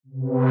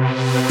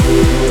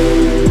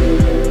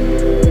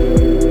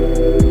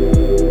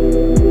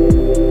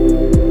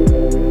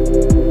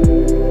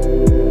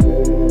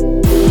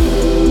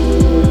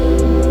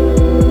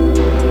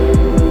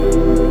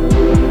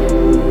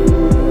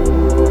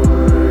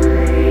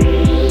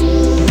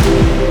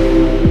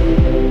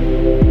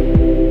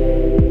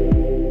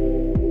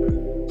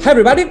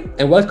everybody,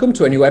 and welcome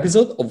to a new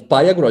episode of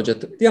Paya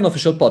Project, the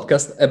unofficial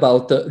podcast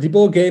about the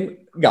board game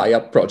Gaia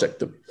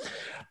project.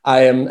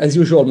 I am, as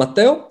usual,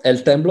 Matteo, El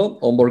Templo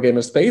on Board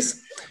Gamer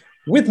Space.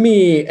 With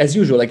me, as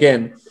usual,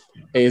 again,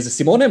 is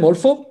Simone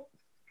Molfo.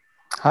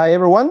 Hi,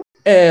 everyone.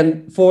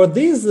 And for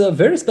this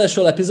very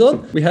special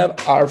episode, we have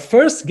our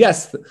first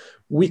guest,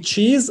 which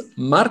is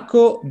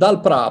Marco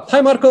Dalpra.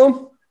 Hi,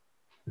 Marco.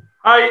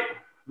 Hi,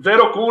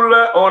 Zero Cool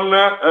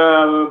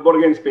on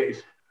Board Game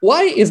Space.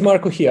 Why is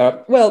Marco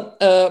here? Well,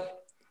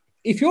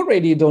 if you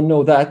already don't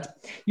know that,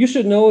 you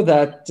should know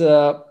that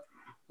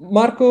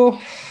Marco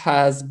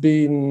has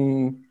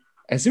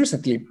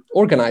recently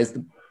organized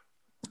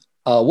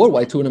a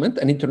worldwide tournament,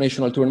 an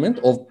international tournament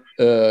of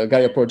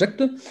Gaia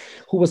Project,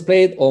 who was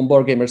played on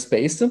Board Gamer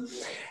Space.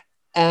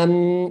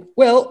 And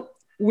well,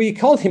 we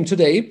called him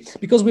today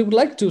because we would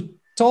like to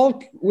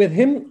talk with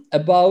him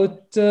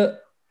about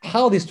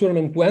how this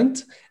tournament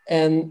went,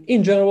 and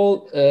in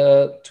general,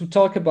 to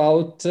talk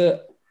about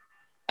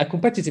a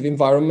competitive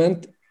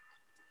environment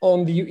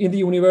in the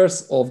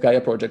universe of Gaia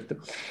Project.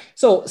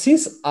 So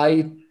since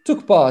I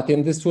took part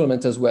in this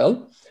tournament as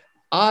well,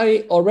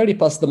 I already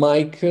passed the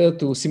mic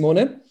to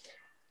Simone.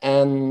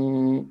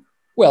 And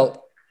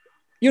well,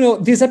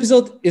 this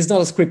episode is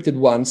not a scripted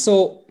one,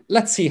 so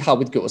let's see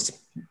how it goes.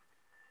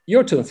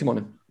 Your turn,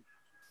 Simone.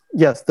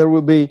 Yes, there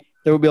will be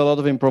a lot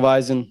of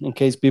improvising in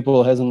case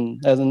people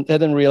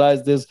hadn't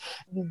realized this.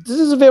 This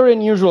is a very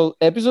unusual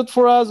episode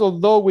for us,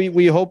 although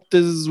we hope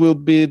this will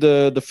be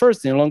the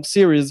first in a long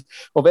series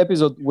of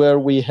episodes where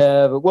we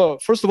have, well,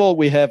 first of all,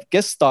 we have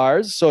guest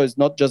stars, so it's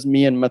not just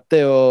me and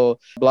Matteo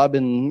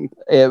blabbing,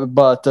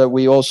 but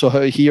we also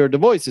hear the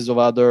voices of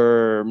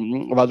other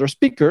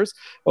speakers,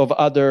 of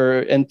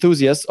other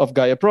enthusiasts of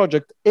Gaia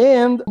Project.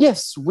 And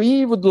yes,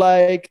 we would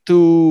like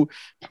to,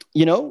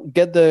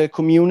 get the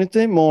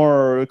community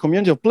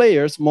of players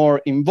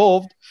more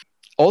involved,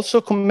 also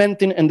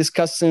commenting and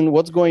discussing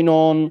what's going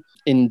on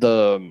in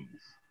the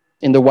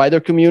wider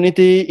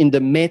community, in the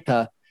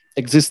meta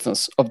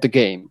existence of the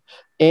game.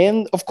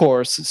 And of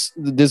course,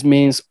 this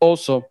means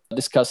also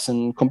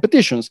discussing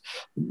competitions,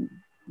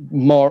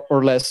 more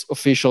or less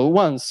official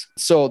ones.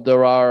 So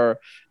there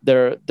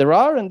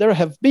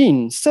have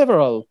been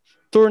several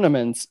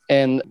tournaments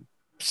and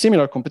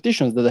similar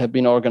competitions that have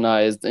been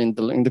organized in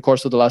the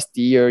course of the last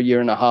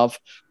year and a half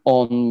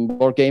on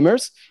Board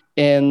Gamers.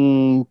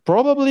 And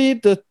probably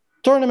the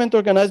tournament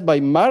organized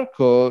by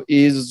Marco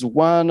is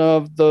one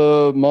of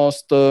the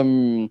most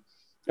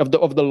of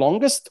the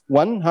longest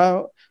one.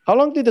 How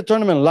long did the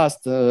tournament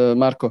last,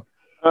 Marco?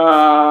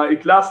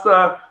 It lasts,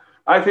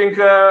 I think,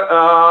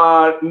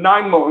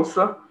 9 months.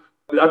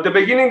 At the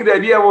beginning, the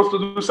idea was to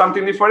do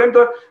something different,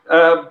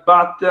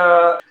 but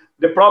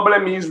the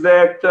problem is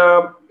that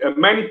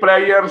many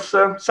players,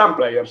 some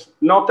players,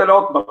 not a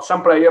lot, but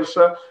some players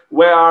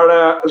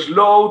were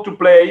slow to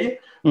play.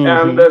 Mm-hmm.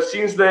 And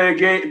since the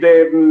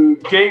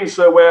games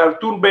were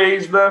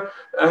turn-based,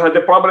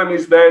 the problem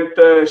is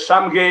that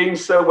some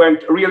games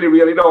went really,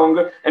 really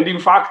long. And in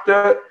fact,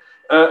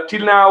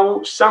 till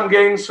now, some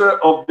games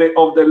of the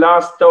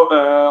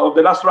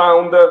last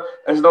round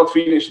has not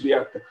finished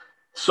yet.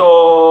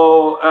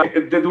 So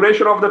the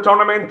duration of the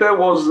tournament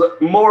was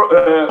more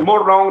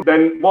long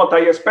than what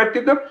I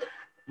expected.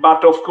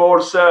 But of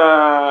course,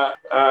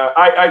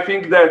 I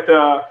think that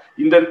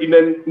in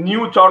the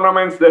new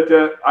tournaments that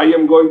I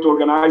am going to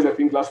organize, I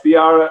think last year,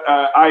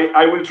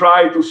 I will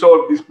try to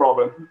solve this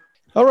problem.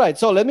 All right,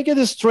 so let me get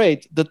this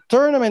straight. The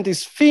tournament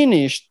is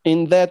finished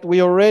in that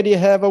we already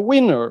have a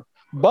winner,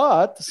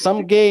 but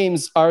some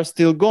games are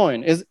still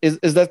going. Is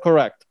that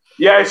correct?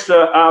 Yes,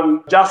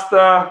 just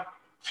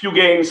few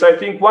games. I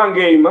think one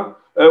game.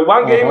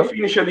 Game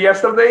finished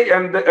yesterday,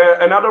 and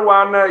another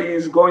one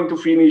is going to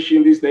finish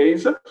in these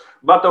days.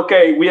 But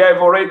okay, we have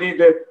already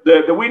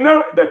the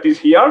winner that is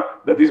here.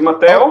 That is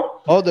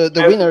Matteo.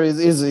 The winner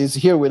is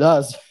here with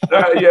us.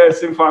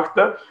 Yes, in fact.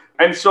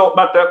 And so,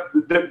 but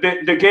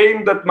the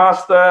game that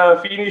must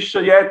finish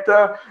yet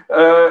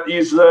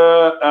is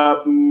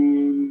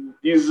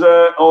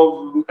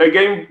of a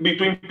game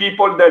between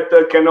people that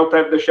cannot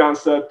have the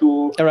chance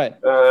to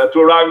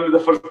arrive in the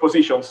first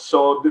positions.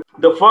 So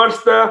the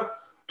first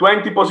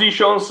 20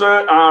 positions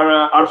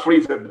are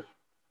freezed.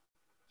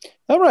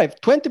 All right,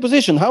 20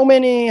 positions. How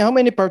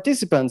many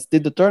participants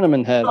did the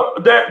tournament have?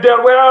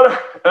 There were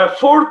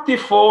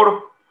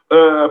 44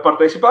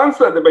 participants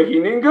at the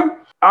beginning.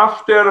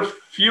 After a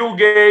few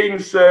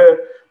games,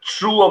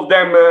 2 of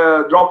them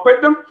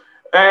dropped.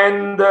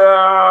 And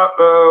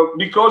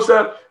because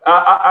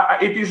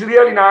it is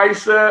really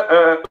nice,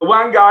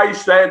 one guy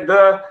said,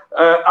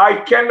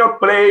 I cannot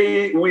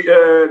play with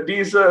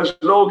these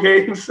slow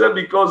games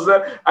because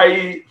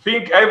I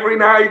think every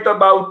night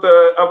about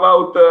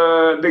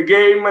the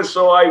game,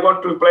 so I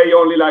want to play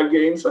only live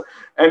games.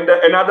 And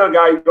another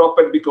guy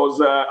dropped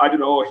because, I don't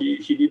know,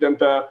 he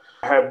didn't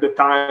have the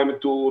time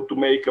to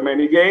make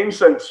many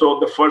games. And so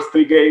the first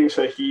 3 games,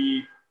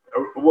 he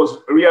was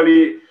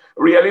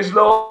really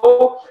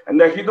slow, and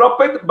then he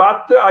dropped it.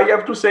 But I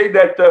have to say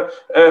that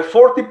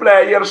 40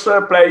 players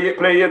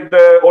played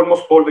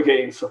almost all the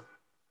games.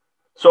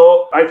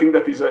 So I think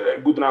that is a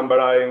good number.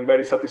 I am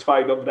very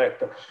satisfied of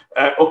that.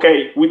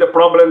 Okay, with the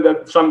problem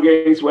that some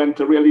games went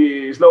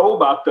really slow,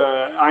 but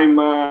I'm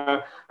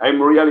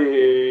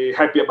really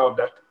happy about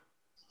that.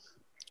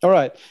 All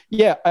right.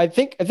 Yeah, I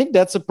think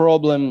that's a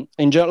problem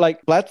in general.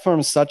 Like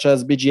platforms such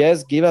as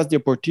BGS give us the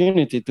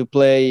opportunity to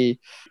play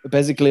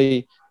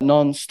basically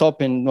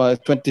non-stop in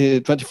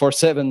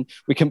 24/7.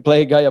 We can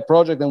play Gaia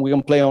Project and we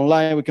can play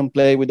online. We can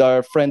play with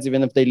our friends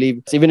even if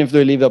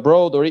they live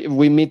abroad, or if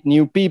we meet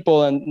new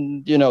people.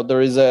 And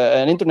there is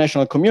an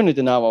international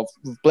community now of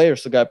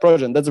players to Gaia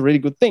Project. That's a really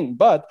good thing.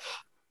 But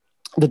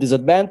the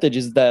disadvantage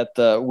is that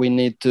we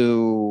need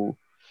to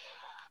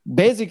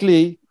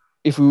basically,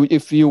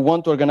 if you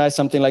want to organize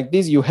something like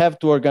this, you have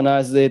to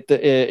organize it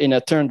in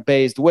a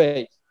turn-based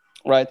way,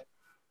 right?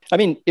 I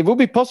mean, it would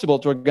be possible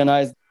to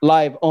organize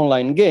live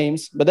online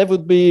games, but that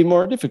would be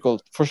more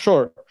difficult for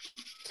sure.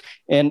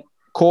 And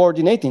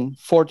coordinating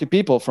 40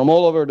 people from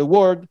all over the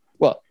world,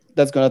 well,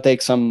 that's going to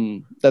take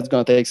some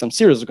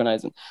serious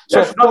organizing. So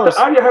yes, of course,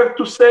 I have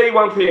to say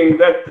one thing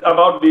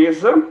about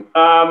this.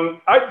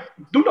 I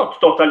do not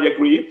totally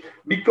agree,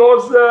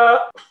 because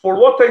for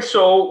what I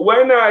saw,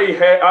 when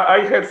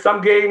I had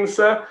some games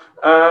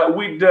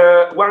with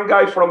one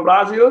guy from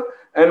Brazil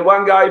and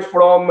one guy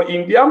from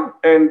India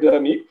and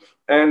me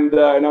and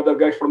another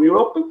guy from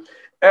Europe.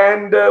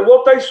 And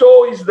what I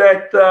saw is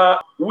that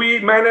we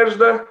managed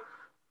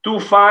to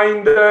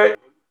find a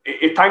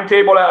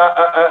timetable,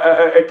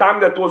 a time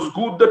that was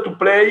good to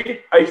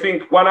play. I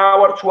think 1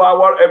 hour, 2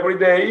 hours every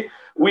day.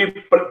 We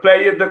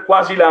played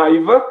quasi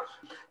live.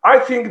 I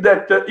think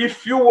that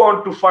if you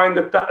want to find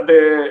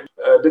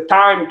the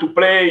time to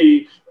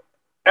play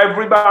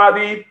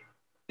everybody,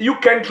 you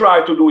can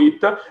try to do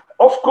it.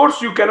 Of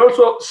course, you can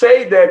also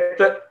say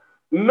that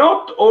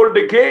not all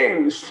the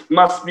games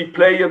must be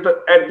played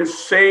at the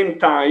same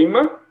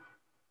time,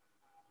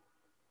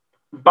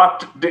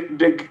 but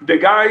the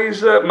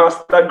guys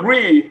must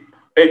agree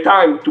a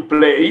time to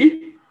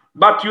play,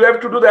 but you have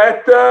to do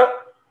that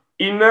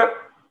in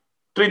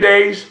 3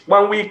 days,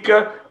 1 week,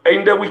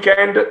 in the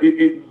weekend,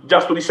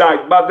 just to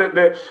decide. But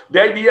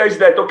the idea is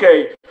that,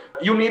 okay,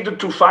 you need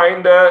to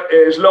find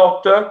a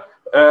slot.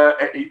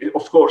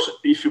 Of course,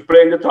 if you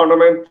play in the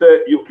tournament,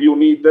 you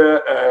need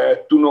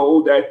to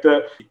know that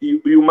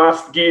you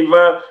must give,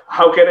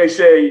 how can I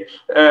say,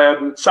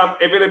 some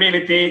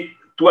availability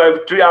to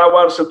have 3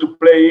 hours to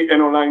play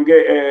an online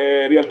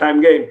real-time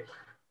game.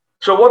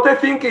 So what I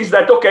think is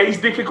that, okay, it's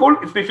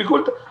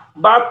difficult,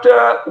 but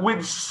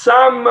with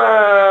some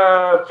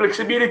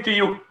flexibility,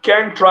 you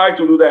can try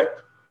to do that.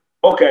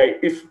 Okay,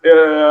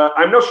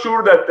 I'm not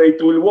sure that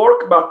it will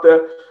work, but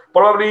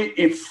probably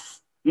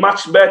it's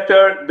much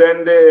better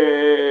than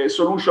the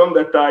solution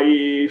that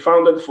I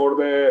found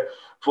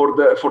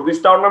for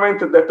this tournament.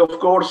 That, of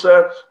course,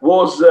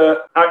 was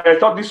I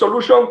thought this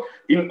solution,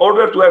 in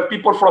order to have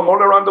people from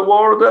all around the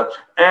world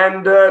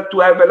and to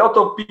have a lot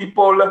of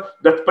people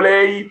that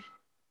play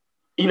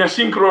in a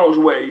synchronous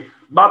way.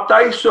 But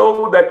I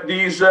saw that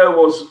this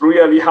was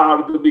really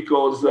hard,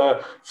 because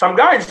some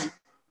guys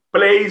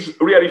plays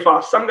really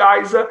fast. Some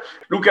guys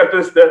look at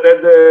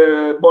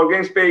the board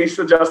game space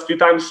just a few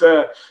times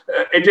a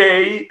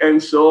day,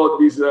 and so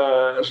this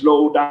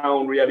slow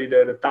down really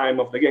the time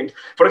of the games.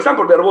 For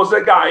example, there was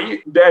a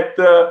guy that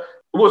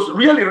was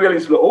really, really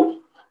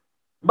slow,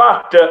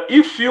 but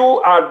if you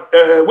are,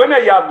 when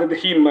I added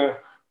him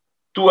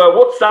to a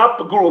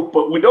WhatsApp group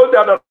with all the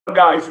other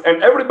guys,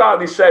 and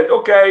everybody said,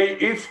 okay,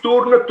 it's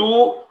turn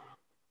to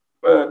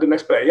the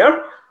next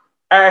player,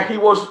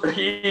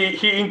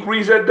 he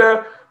increased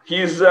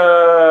his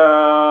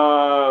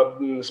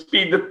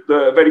speed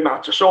very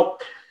much. So,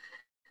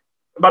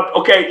 but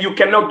okay, you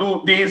cannot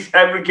do this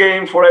every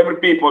game for every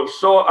people.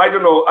 So I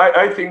don't know.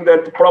 I think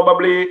that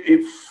probably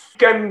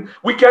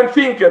we can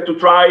think to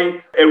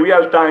try a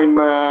real-time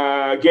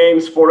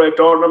games for a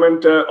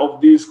tournament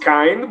of this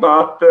kind,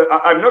 but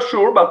I'm not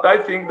sure. But I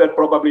think that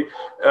probably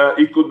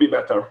it could be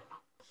better.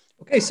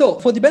 Okay, so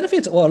for the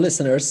benefit of our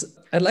listeners,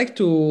 I'd like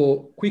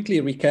to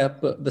quickly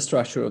recap the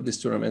structure of this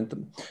tournament,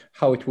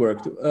 how it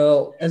worked.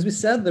 As we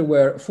said, there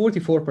were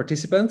 44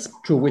 participants,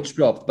 true, which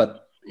dropped,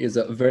 but is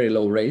a very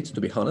low rate,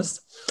 to be honest.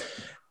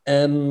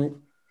 And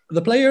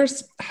the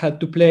players had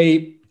to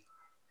play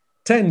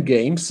 10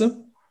 games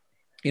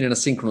in an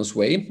asynchronous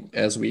way,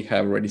 as we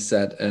have already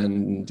said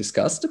and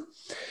discussed.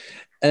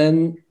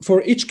 And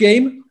for each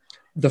game,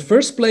 the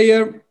first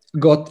player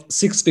got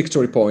 6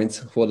 victory points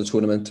for the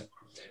tournament.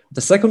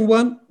 The second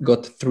one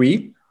got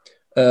 3,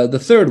 the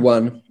third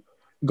one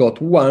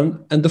got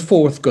 1, and the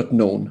fourth got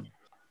none.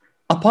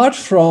 Apart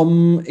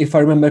from, if I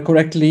remember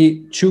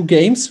correctly, 2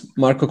 games,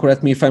 Marco,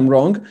 correct me if I'm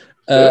wrong,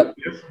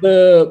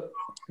 the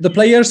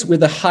players with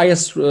the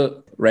highest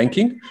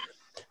ranking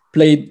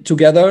played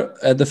together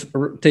at the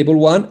table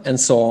 1 and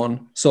so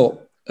on.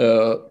 So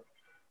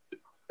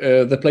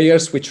the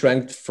players which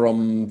ranked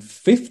from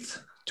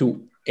 5th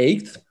to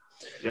 8th,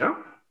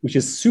 which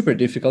is super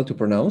difficult to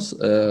pronounce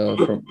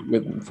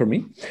for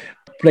me,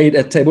 played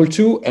at table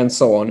 2 and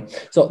so on.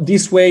 So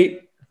this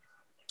way,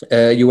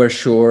 you were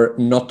sure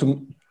not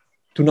to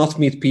to not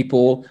meet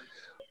people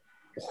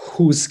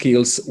whose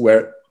skills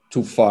were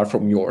too far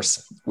from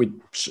yours,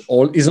 which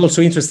is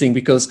also interesting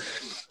because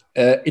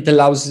it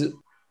allows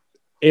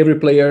every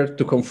player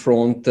to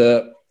confront,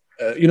 to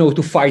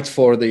fight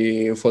for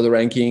the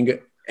ranking.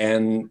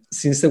 And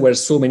since there were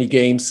so many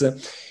games,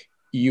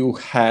 you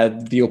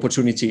had the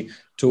opportunity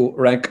to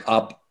rank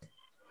up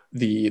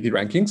the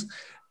rankings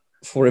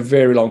for a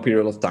very long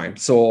period of time.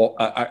 So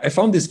I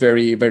found this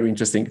very, very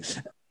interesting.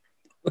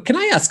 Can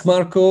I ask,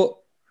 Marco,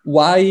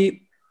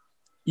 why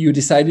you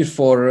decided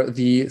for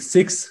the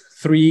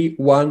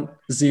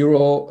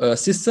 6-3-1-0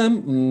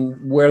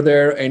 system? Were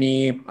there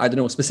any,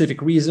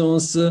 specific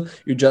reasons?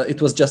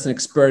 It was just an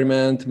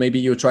experiment. Maybe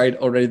you tried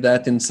already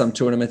that in some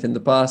tournament in the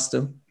past.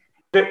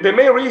 The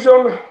main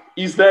reason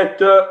is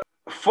that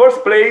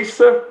first place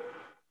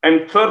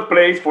and third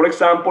place, for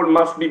example,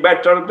 must be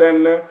better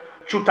than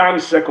 2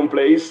 times second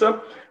place.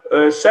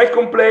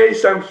 Second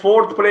place and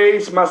fourth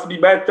place must be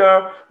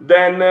better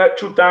than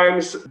 2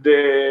 times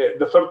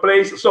the third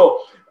place. So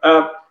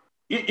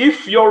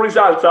if your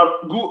results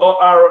are good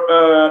or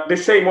are the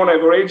same on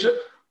average,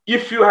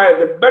 if you had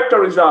a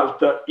better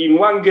result in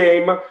one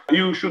game,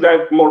 you should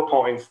have more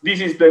points.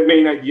 This is the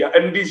main idea,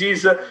 and this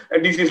is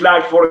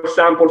like, for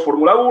example,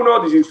 Formula Uno.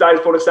 This is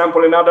like, for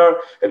example, a lot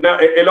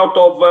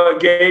of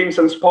games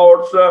and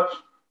sports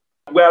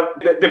where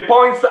the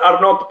points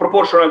are not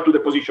proportional to the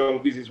position.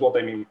 This is what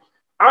I mean.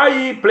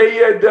 I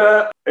played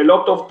a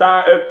lot of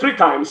time, 3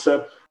 times,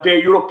 the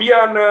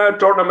European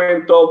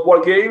tournament of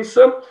World Games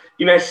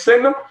in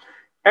Essen,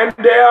 and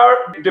there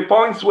the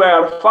points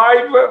were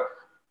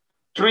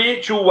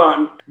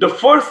 5-3-2-1. The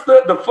first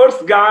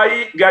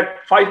guy got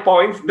 5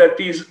 points. That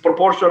is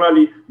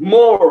proportionally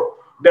more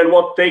than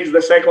what takes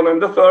the second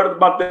and the third,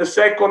 but the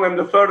second and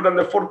the third and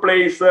the fourth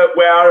place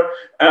were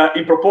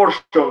in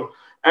proportion,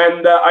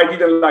 and I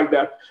didn't like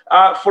that.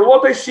 For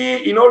what I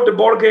see in all the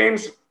board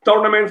games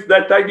tournaments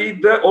that I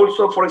did,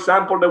 also, for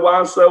example, the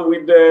ones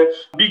with the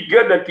big,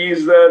 that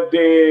is that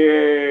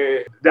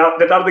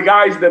are the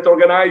guys that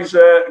organize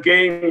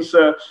games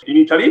in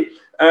Italy.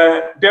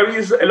 There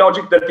is a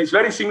logic that is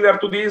very similar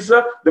to this.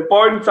 The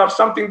points are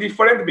something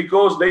different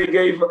because they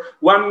gave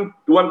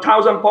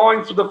 1,000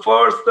 points to the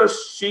first,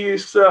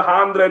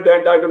 600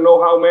 and I don't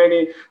know how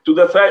many to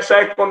the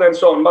second, and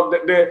so on. But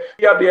the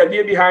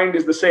idea behind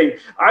is the same.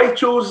 I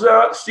choose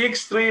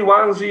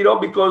 6-3-1-0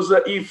 because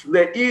it's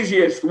the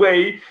easiest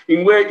way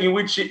in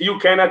which you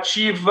can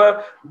achieve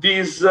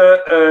this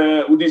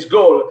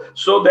goal,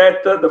 so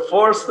that the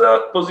first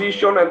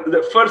position and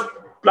the first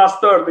plus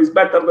third is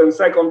better than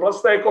second plus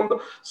second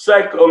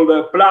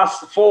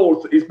plus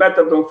fourth is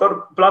better than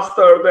third plus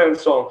third, and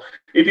so on.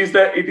 It is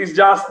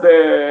just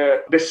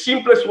the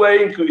simplest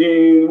way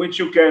in which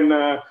you can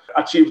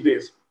achieve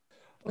this.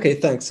 Okay,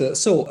 thanks.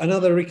 So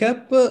another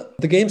recap,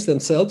 the games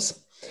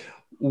themselves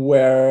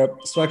were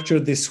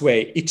structured this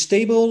way. Each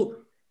table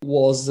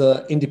was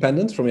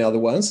independent from the other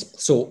ones.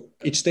 So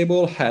each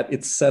table had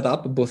its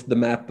setup, both the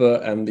map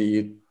and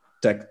the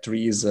tech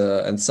trees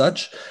and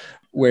such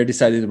were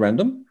decided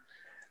random.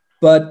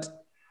 But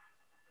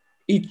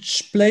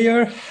each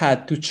player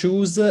had to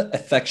choose a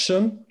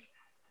faction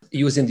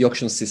using the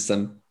auction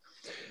system.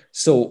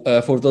 So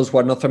for those who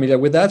are not familiar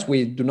with that,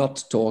 we do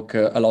not talk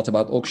a lot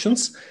about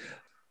auctions.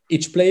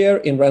 Each player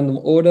in random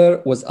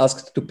order was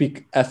asked to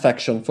pick a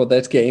faction for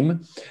that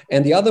game.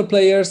 And the other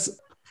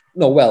players,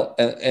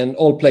 and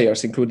all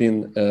players,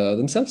 including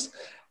themselves,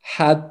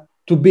 had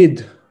to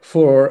bid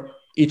for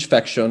each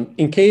faction.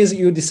 In case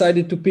you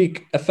decided to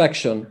pick a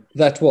faction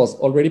that was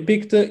already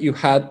picked, you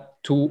had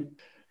to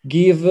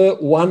give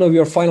one of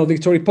your final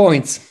victory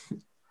points.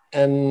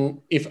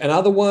 And if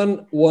another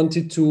one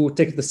wanted to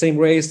take the same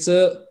race,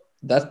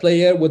 that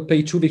player would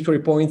pay 2 victory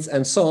points,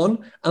 and so on,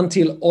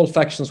 until all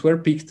factions were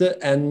picked.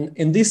 And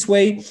in this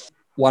way,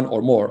 one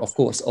or more, of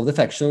course, of the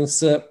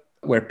factions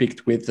were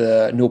picked with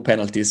no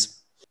penalties.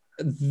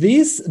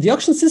 The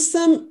auction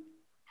system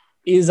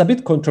is a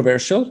bit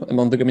controversial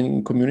among the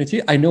gaming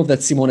community. I know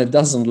that Simone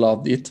doesn't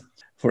love it,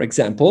 for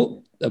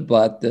example,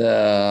 but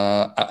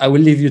I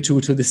will leave you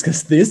two to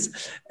discuss this.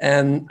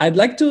 And I'd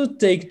like to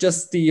take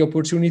just the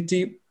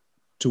opportunity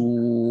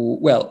to,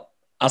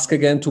 ask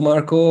again to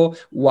Marco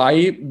why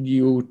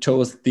you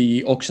chose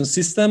the auction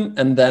system.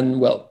 And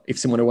then, if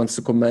Simone wants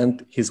to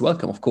comment, he's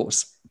welcome, of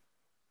course.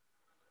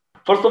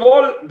 First of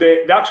all,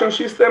 the auction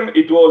system,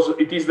 it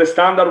is the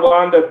standard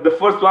one, the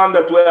first one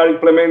that were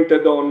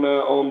implemented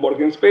on Board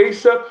Game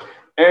Space.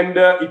 And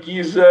it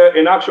is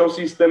an auction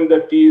system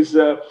that is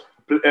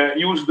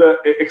used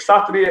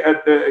exactly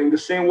in the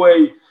same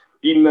way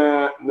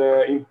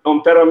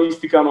on Terra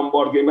Mystica and on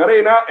Board Game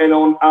Arena, and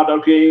on other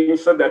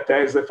games that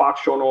has a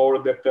faction or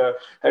that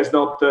has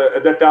not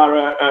that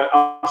are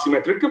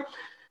asymmetric.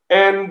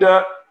 And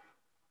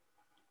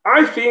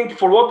I think,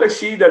 for what I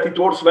see, that it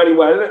works very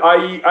well.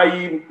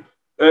 I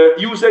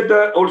use it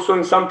also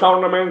in some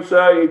tournaments,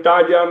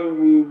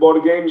 Italian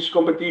board games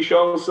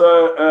competitions,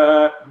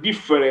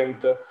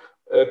 different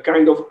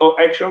kind of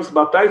actions,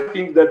 but I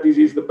think that this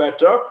is the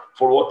better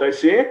for what I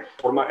see,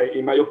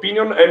 in my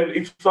opinion, and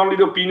it's only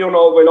the opinion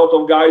of a lot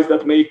of guys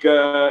that make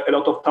a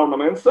lot of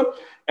tournaments.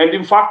 And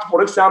in fact,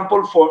 for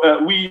example,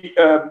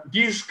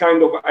 this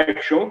kind of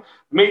action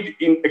made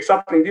in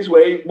exactly in this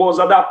way was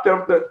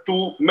adapted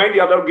to many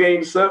other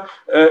games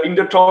in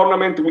the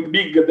tournament with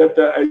Big, that,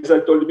 as I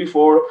told you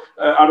before,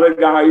 are the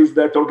guys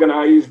that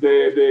organize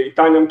the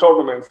Italian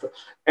tournaments.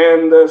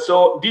 And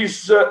so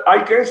this,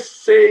 I can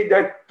say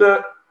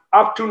that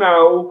up to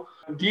now,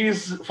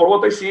 this, for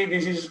what I see,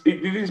 this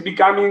is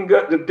becoming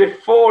the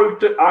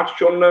default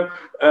action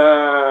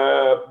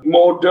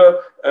mode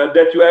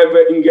that you have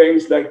in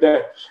games like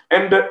that.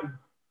 And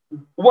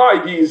why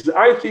this?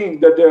 I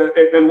think that,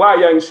 and why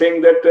I'm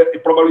saying that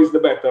it probably is the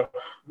better.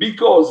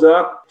 Because,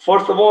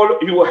 first of all,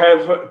 you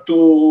have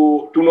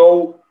to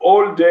know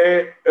all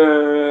the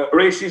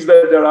races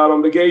that there are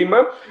on the game.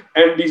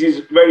 And this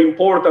is very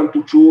important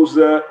to choose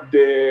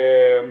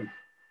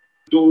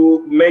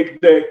to make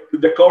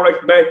the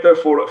correct bet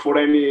for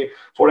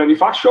any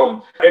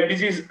faction. And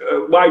this is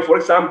why, for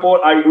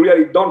example, I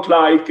really don't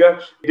like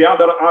the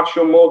other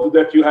action mode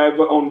that you have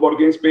on Board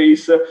Game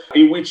Space,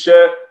 in which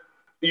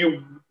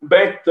you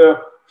bet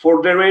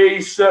for the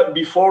race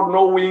before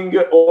knowing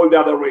all the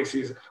other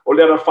races, all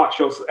the other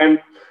factions. And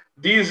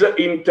this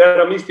in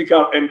Terra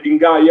Mystica and in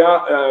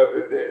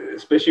Gaia,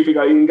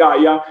 specifically in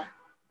Gaia,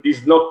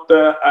 is not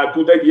a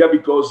good idea,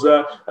 because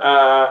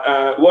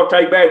what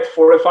I bet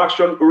for a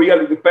faction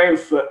really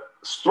depends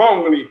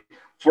strongly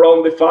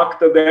from the fact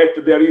that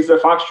there is a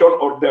faction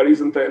or there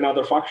isn't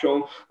another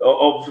faction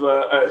of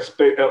a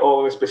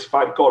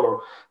specified color.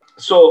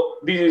 So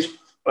this is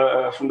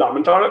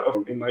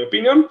fundamental, in my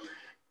opinion.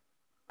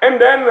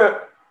 And then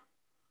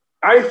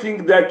I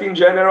think that in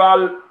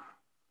general,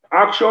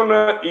 action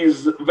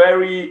is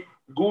very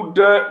good,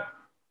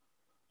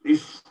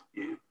 is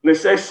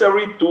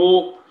necessary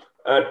to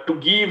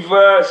give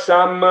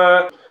some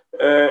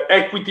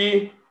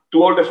equity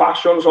to all the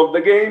factions of the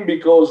game,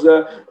 because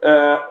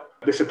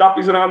the setup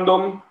is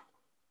random,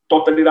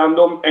 totally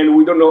random, and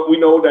we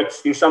know that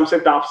in some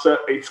setups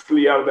it's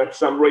clear that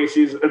some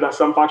races, that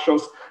some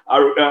factions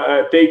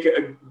are take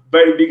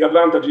very big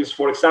advantages.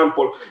 For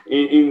example,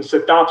 in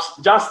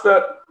setups, just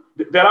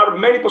there are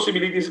many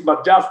possibilities,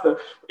 but just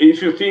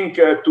if you think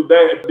to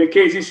the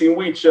cases in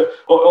which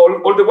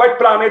all the white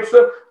planets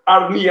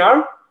are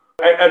near,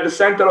 at the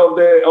center of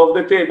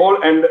the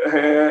table, and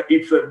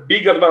it's a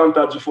big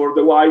advantage for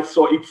the white,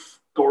 so it's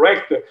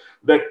correct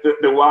that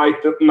the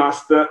white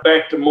must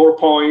bet more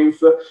points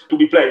to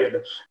be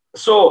played.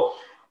 So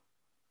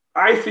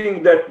I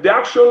think that the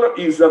action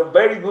is a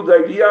very good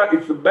idea.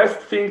 It's the best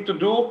thing to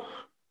do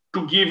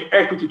to give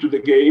equity to the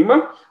game,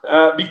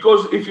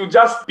 because if you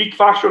just pick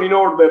faction in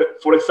order,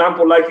 for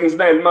example, like in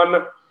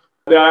Snellman,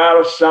 there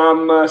are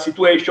some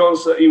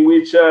situations in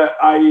which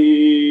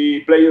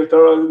I play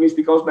Terra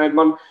Mystica on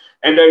Snellman,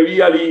 and I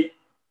really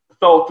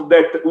thought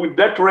that with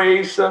that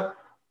race,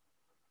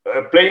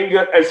 playing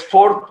as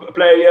fourth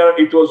player,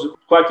 it was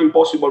quite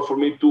impossible for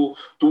me to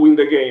win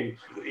the game.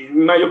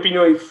 In my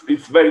opinion,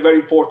 it's very, very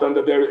important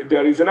that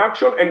there is an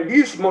action. And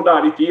this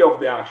modality of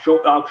the action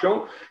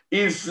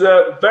is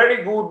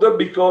very good,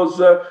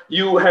 because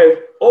you have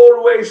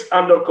always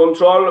under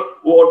control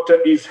what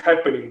is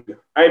happening.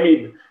 I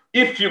mean,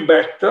 if you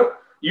bet,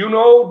 you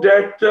know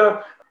that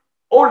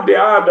all the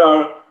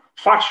other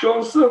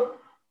factions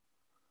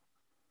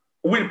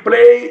will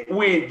play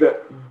with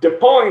the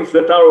points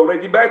that are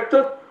already bet,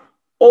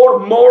 or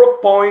more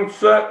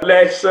points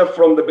less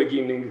from the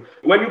beginning.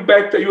 When you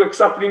bet, you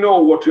exactly know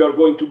what you are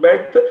going to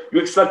bet, you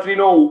exactly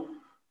know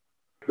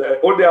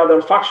all the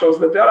other factions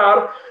that there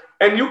are,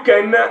 and you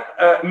can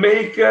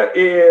make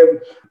a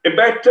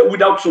bet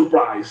without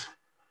surprise.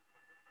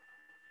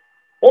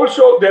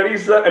 Also, there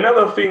is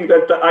another thing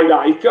that I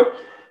like,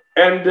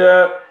 and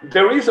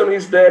the reason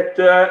is that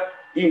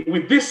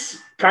with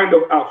this kind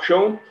of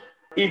action,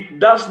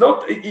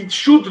 it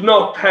should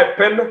not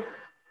happen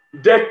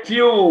that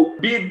you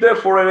bid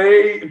for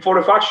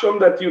a faction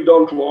that you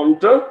don't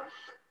want,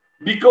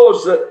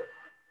 because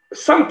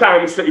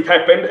sometimes it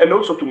happened, and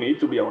also to me,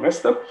 to be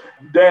honest,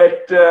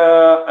 that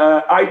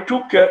I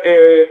took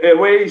a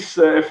race,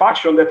 a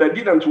faction that I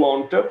didn't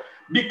want,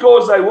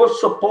 because I was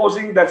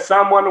supposing that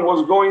someone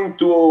was going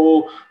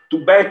to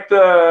bet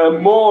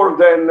more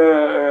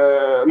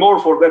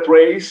for that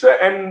race,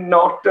 and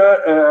not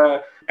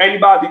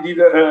anybody did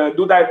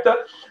do that,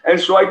 and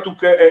so I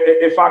took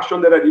a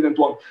faction that I didn't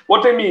want.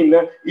 What I mean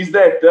is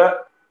that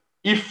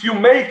if you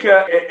make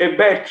a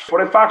bet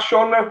for a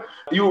faction,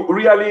 you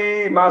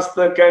really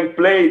can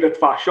play that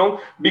faction,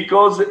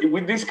 because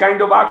with this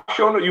kind of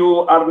action, you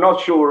are not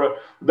sure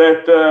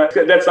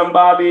that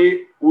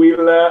somebody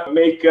will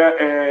make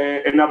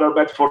another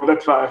bet for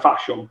that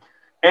faction.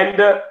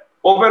 And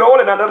overall,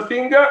 another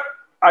thing,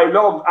 I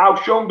love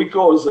action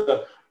because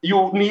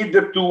you need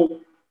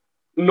to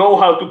know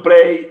how to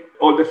play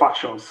all the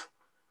factions.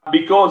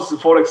 Because,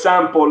 for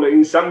example,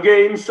 in some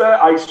games,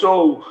 I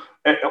saw,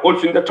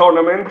 also in the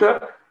tournament,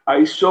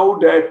 I saw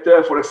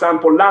that, for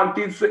example,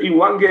 Lantis in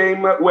one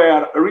game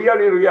were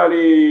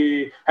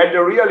really had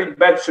a really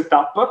bad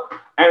setup,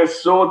 and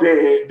so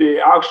the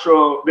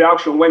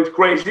auction went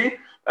crazy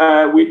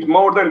with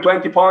more than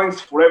 20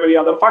 points for every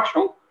other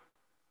faction.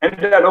 And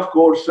then, of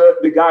course,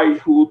 the guy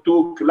who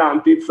took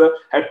Lantis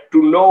had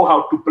to know how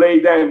to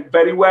play them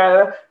very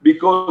well,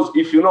 because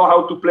if you know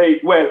how to play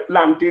well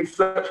Lantis,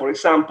 for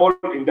example,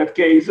 in that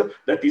case,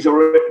 that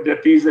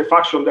is a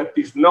faction that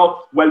is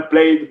not well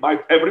played by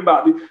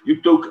everybody,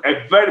 you took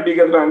a very big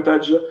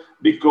advantage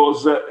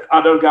because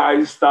other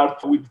guys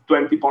start with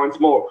 20 points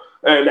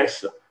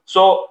less.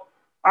 So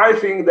I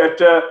think that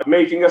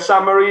making a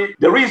summary,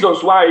 the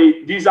reasons why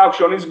this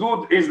auction is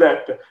good is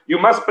that you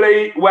must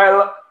play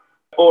well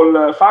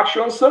all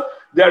factions.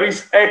 There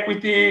is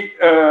equity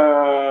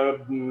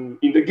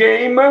in the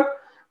game,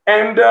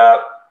 and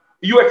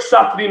you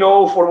exactly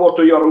know for what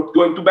you are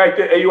going to bet,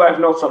 and you have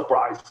no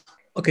surprise.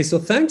 Okay, so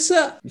thanks,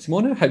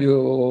 Simone. Have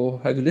you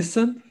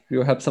listened?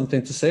 You have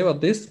something to say about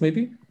this,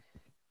 maybe?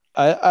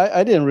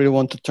 I didn't really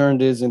want to turn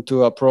this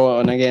into a pro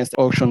and against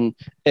auction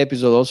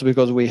episode, also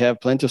because we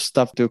have plenty of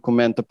stuff to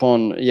comment upon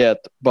yet.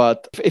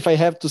 But if I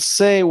have to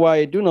say why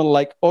I do not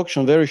like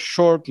auction very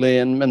shortly,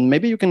 and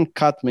maybe you can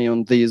cut me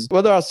on these,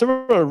 well, there are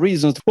several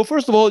reasons. Well,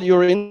 first of all,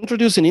 you're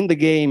introducing in the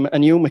game a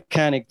new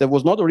mechanic that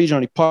was not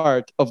originally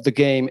part of the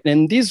game. And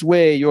in this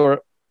way,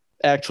 you're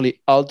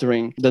actually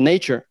altering the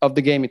nature of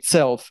the game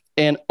itself.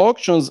 And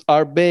auctions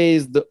are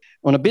based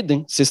on a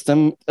bidding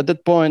system. At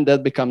that point,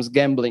 that becomes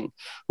gambling,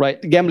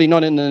 right? Gambling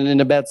not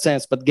in a bad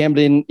sense, but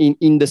gambling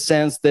in the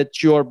sense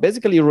that you're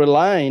basically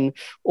relying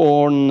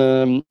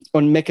on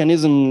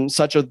mechanisms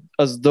such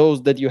as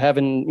those that you have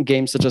in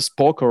games such as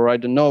poker, I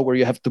don't know, where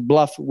you have to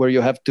bluff, where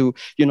you have to,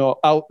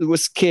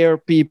 scare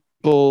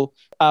people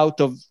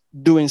out of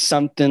doing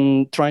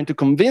something, trying to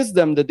convince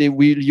them that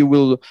you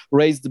will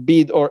raise the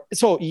bid, or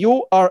so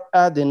you are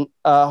adding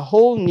a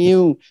whole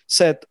new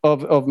set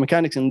of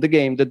mechanics in the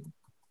game that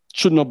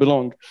should not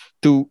belong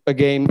to a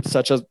game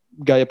such as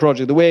Gaia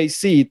Project. The way I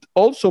see it,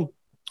 also,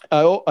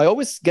 I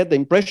always get the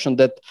impression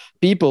that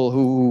people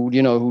who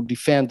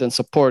defend and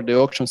support the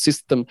auction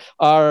system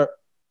are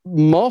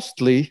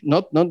mostly,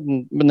 not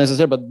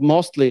necessarily, but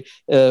mostly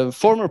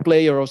former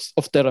players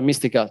of Terra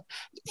Mystica.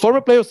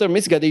 Former players of Terra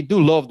Mystica, they do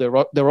love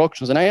their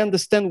auctions, and I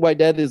understand why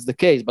that is the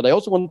case. But I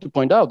also want to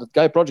point out that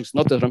Gaia Project is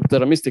not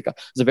Terra Mystica.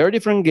 It's a very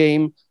different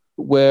game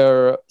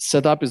where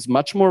setup is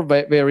much more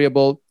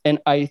variable, and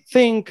I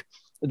think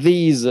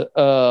these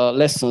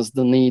lessens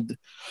the need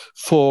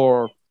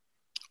for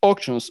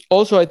auctions.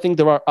 Also, I think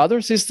there are other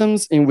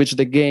systems in which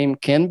the game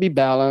can be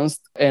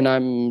balanced, and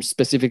I'm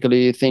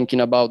specifically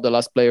thinking about the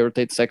last player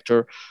rotate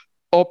sector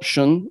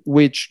option,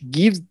 which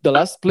gives the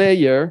last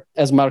player,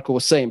 as Marco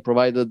was saying,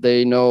 provided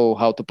they know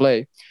how to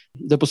play,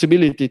 the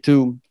possibility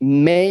to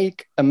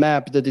make a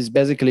map that is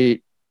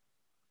basically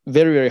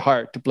very, very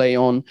hard to play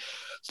on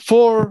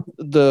for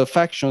the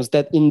factions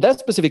that in that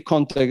specific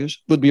context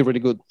would be really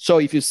good. So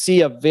if you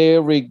see a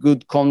very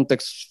good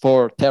context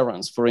for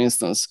Terrans, for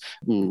instance,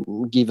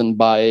 given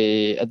by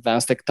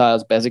advanced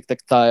tactiles, basic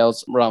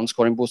tactiles, round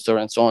scoring booster,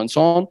 and so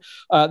on,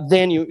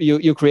 then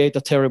you create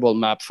a terrible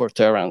map for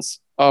Terrans.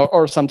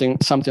 Or something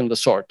of the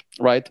sort,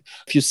 right?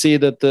 If you see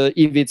that the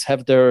EVITs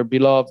have their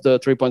beloved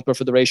 3 points per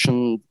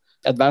federation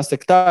advanced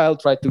tactile,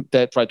 try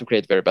to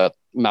create very bad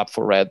map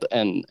for red,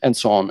 and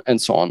so on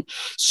and so on.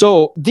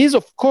 So this,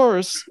 of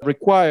course,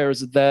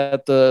 requires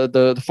that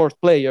the fourth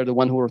player, the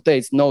one who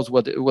rotates, knows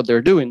what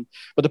they're doing.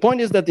 But the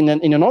point is that in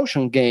an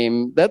auction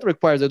game, that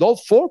requires that all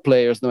four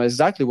players know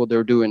exactly what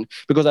they're doing,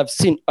 because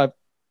I've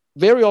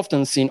very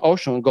often seen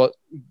auction go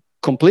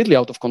completely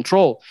out of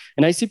control,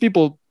 and I see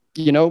people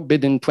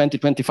bidding 20,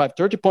 25,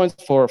 30 points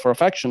for a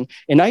faction.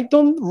 And I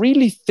don't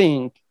really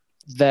think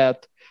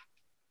that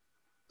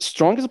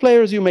strong as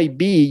players you may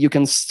be, you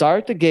can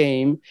start a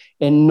game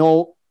and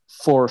know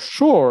for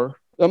sure.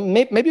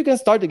 Maybe you can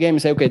start the game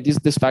and say, okay,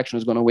 this faction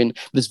is going to win.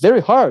 But it's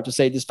very hard to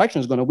say this faction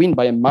is going to win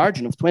by a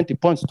margin of 20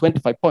 points,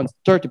 25 points,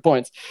 30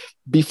 points.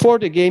 Before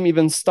the game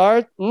even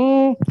starts,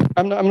 I'm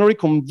not really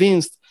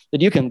convinced that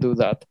you can do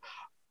that.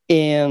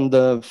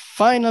 And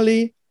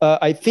finally,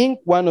 I think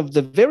one of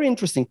the very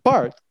interesting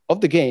part of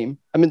the game,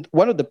 I mean,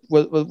 one of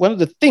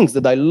the things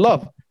that I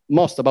love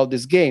most about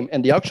this game,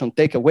 and the auction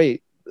take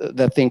away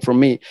that thing from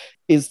me,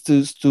 is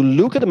to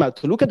look at the map,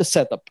 to look at the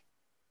setup,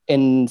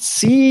 and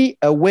see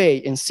a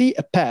way, and see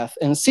a path,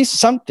 and see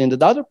something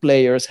that other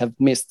players have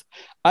missed.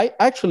 I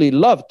actually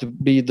love to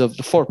be the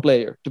fourth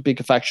player to pick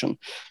a faction,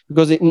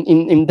 because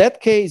in that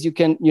case you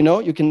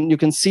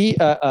can see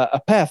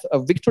a path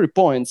of victory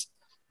points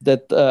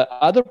that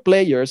other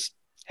players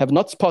have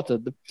not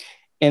spotted,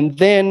 and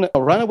then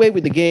run away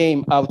with the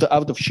game out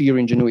of sheer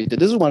ingenuity.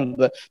 This is one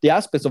of the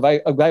aspects of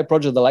Gaia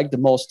Project I like the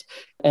most,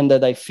 and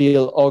that I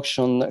feel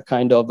auction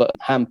kind of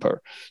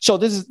hamper. So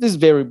this is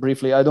very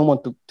briefly. I don't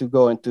want to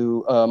go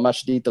into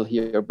much detail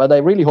here, but I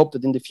really hope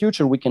that in the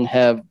future we can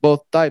have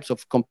both types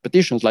of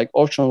competitions, like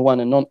auction one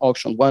and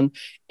non-auction one.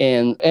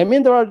 And I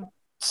mean, there are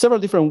several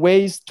different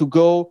ways to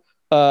go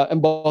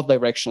in both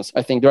directions.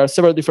 I think there are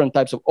several different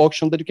types of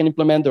auction that you can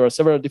implement. There are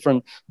several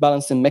different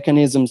balancing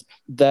mechanisms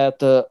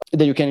that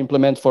you can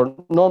implement for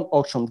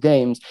non-auction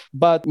games.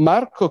 But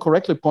Marco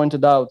correctly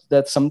pointed out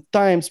that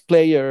sometimes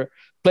player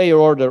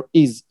order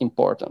is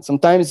important.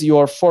 Sometimes you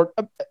are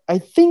I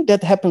think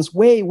that happens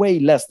way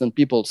less than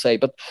people say,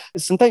 but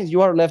sometimes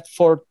you are left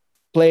fourth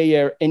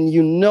player and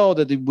you know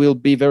that it will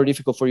be very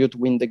difficult for you to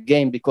win the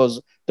game because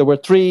there were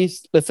three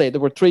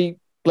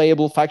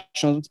playable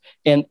factions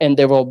and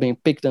they've all been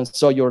picked, and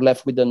so you're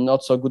left with a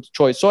not so good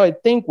choice. So I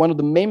think one of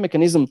the main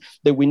mechanisms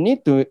that we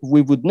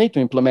would need to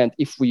implement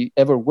if we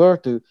ever were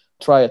to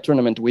try a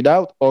tournament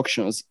without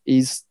auctions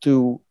is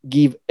to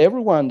give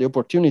everyone the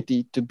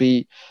opportunity to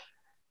be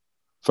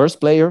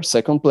first player,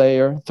 second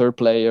player, third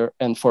player,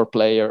 and fourth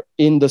player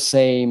in the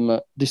same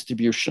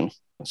distribution.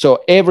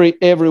 So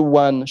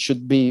everyone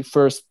should be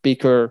first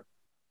picker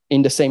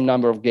in the same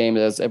number of games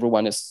as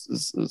everyone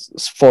is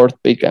fourth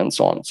pick, and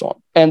so on and so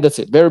on. And that's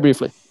it. Very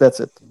briefly, that's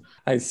it.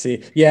 I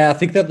see. Yeah, I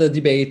think that the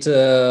debate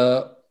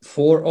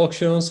for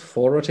auctions,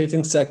 for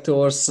rotating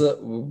sectors,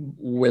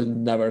 will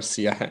never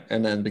see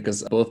an end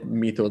because both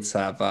methods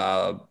have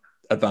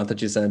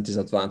advantages and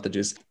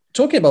disadvantages.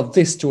 Talking about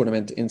this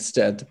tournament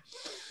instead,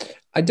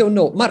 I don't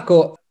know,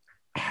 Marco,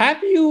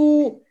 have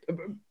you,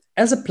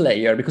 as a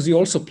player, because you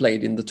also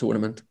played in the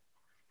tournament,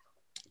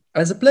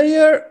 as a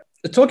player,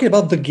 talking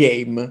about the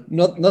game,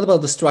 not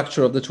about the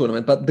structure of the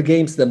tournament, but the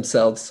games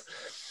themselves,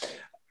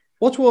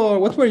 what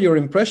were your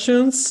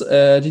impressions?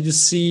 Did you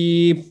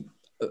see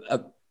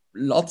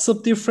lots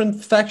of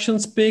different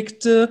factions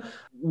picked?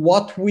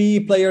 What we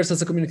players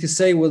as a community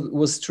say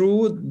was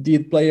true?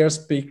 Did players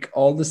pick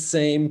all the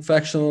same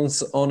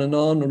factions on and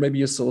on, or maybe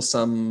you saw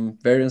some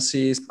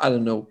variances? I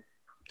don't know.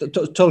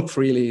 Talk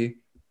freely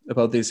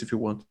about this if you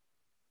want.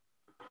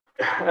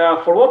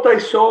 For what I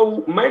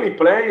saw, many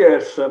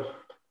players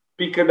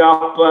picked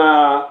up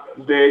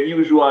the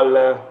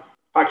usual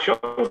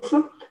factions,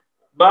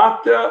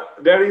 but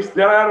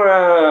there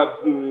are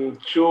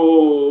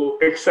two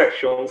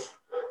exceptions.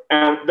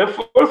 And the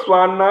first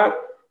one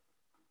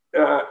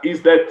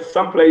is that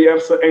some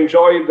players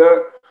enjoyed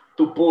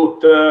to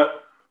put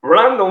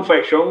random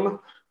faction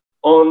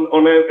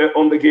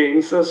on the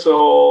games.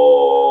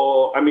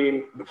 So, I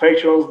mean, the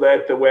factions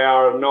that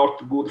were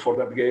not good for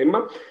that game.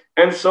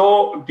 And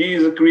so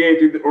these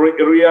created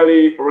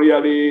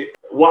really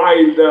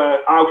wild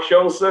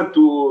auctions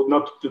to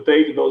not to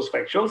take those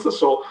factions.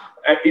 So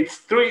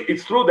it's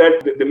true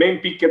that the main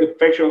picked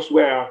factions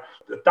were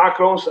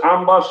Tacrons,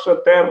 Ambas,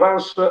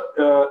 Terrans,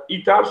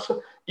 Itars,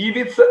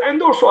 Ivits,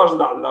 and also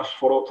Asdallas.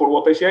 For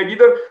what I see, I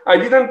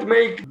didn't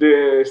make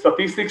the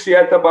statistics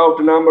yet about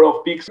the number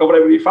of picks of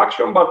every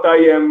faction, but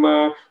I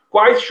am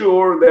quite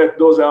sure that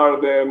those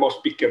are the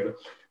most picked.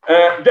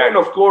 Then,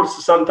 of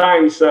course,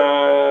 sometimes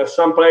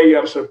some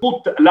players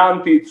put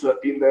Lantids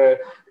in the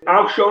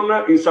auction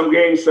in some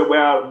games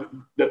where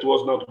that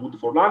was not good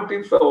for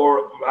Lantids,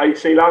 or I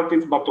say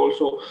Lantids, but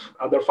also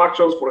other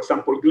factions, for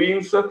example,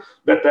 Gleans,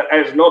 that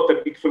has not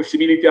a big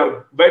flexibility,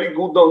 are very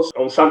good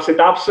on some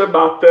setups,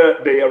 but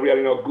they are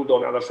really not good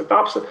on other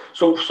setups.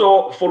 So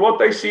for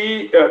what I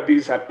see,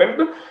 this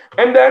happened.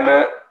 And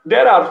then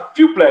there are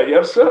few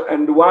players,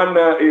 and one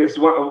is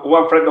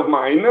one friend of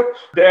mine,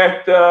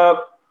 that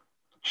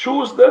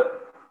choose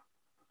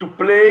to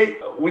play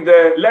with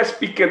the less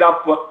picked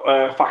up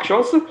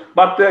factions,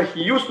 but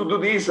he used to do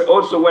this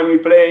also when we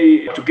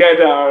play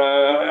together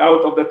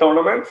out of the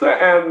tournaments,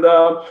 and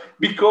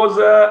because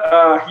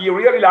he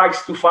really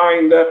likes to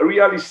find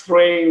really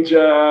strange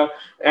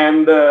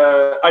and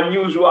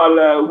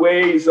unusual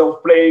ways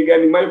of playing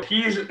anime.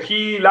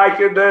 He liked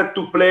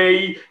to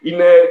play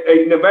in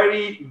a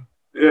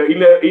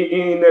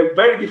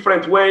very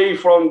different way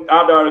from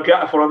other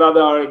guys,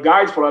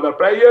 for other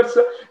players,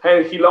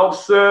 and he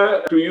loves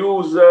to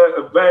use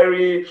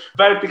very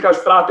vertical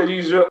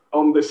strategies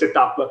on the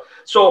setup.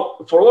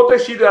 So for what I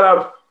see, there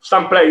are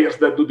some players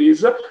that do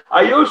this.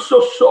 I also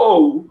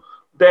saw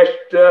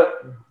that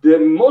the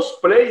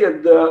most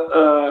played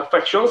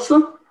factions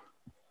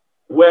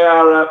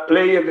were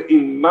played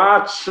in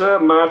much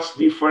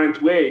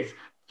different ways.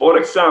 For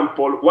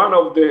example, one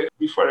of the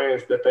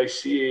differences that I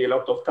see a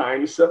lot of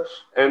times,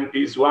 and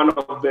is one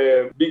of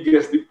the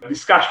biggest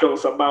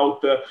discussions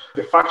about the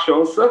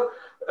factions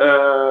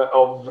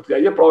of the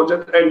idea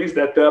project, and is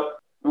that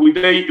with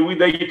the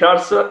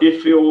Itars,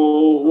 if you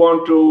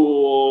want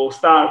to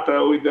start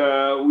with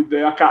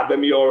the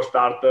academy or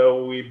start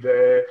with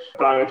the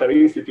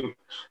Planetary Institute,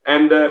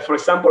 and for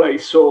example, I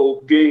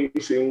saw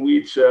games in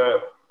which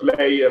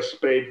players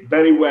played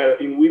very well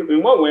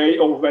in one way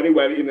or very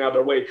well in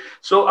another way.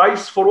 So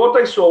for what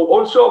I saw,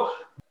 also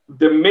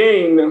the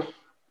main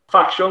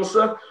factions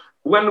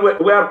when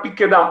were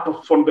picked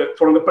up from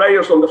the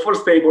players on the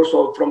first table,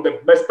 so from the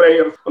best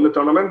players on the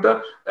tournament,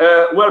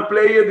 were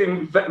played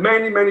in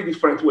many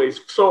different ways.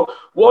 So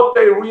what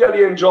I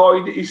really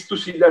enjoyed is to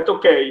see that,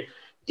 okay,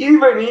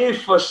 even if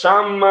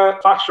some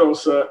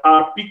factions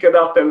are picked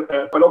up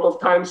a lot of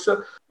times,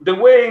 the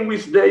way in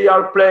which they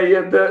are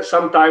played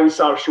sometimes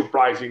are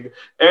surprising.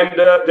 And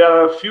there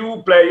are a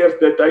few players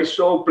that I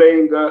saw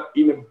playing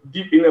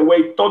in a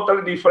way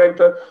totally different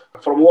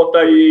from what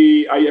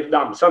I have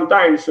done.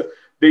 Sometimes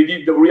they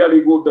did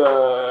really good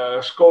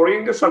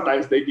scoring,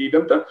 sometimes they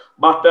didn't,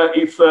 but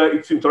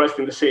it's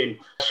interesting the same.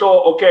 So,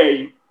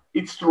 okay,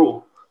 it's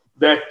true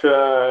that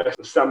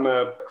some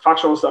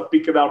factions are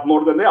picked out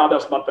more than the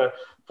others, but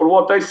for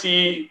what I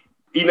see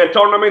in a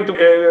tournament,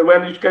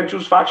 when you can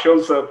choose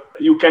factions,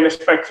 you can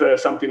expect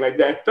something like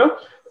that.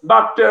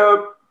 But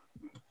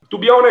to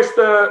be honest,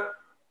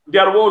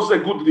 there was a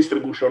good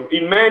distribution.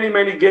 In many,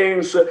 many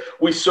games,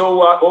 we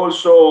saw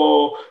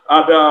also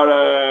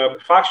other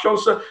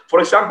factions. For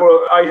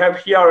example, I have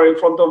here in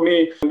front of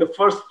me, in the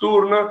first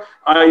turn,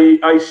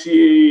 I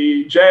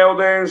see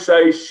Geodens,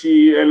 I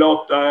see a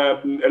lot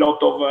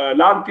of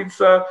Lantids,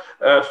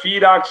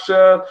 Firax,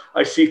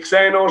 I see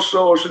Xenos.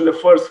 Also in the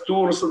first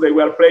turns, they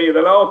were played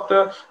a lot.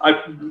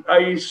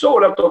 I saw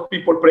a lot of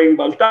people playing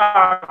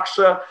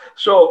Baltax.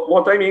 So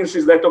what I mean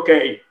is that,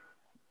 okay,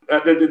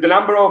 the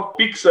number of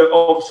picks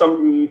of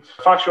some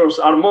factions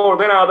are more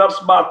than others,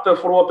 but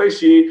for what I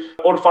see,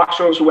 all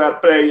factions were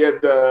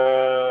played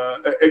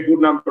a good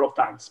number of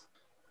times.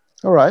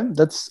 All right,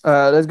 that's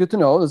good to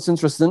know. That's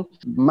interesting.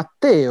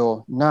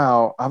 Matteo,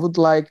 now I would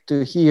like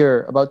to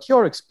hear about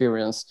your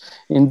experience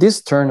in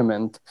this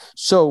tournament.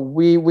 So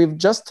we've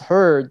just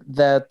heard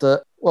that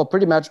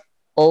pretty much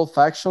all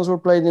factions were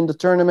played in the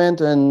tournament,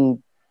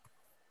 and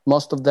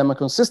most of them a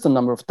consistent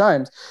number of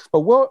times.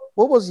 But what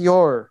was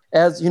your,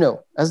 as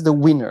the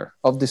winner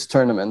of this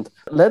tournament?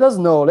 Let us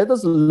know. Let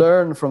us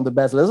learn from the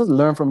best. Let us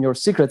learn from your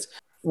secrets.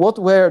 What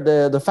were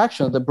the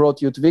factions that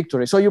brought you to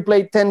victory? So you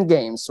played 10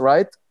 games,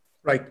 right?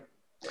 Right.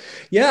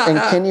 Yeah.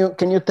 And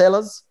can you tell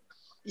us?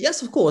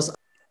 Yes, of course.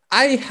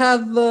 I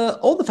have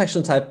all the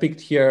factions I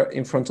picked here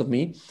in front of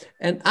me,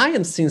 and I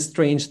am seeing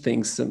strange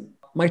things.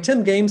 My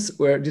 10 games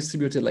were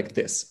distributed like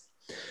this.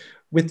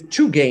 With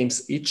 2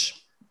 games each,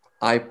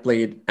 I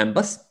played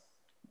Embas,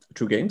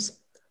 2 games,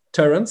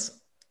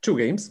 Terrans, 2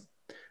 games,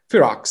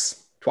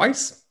 Firax,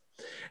 twice,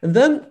 and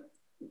then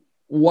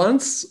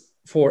once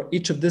for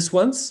each of these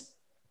ones,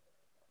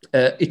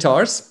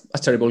 Itars, a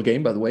terrible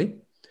game, by the way,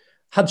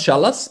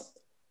 Hadchalas,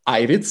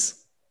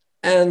 Irids,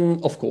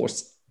 and of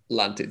course,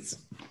 Lantids.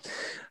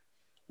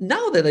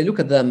 Now that I look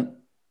at them,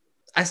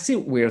 I see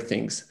weird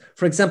things.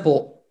 For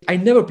example, I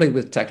never played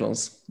with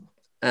Teclons,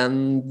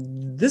 and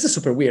this is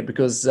super weird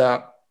because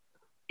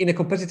in a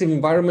competitive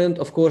environment,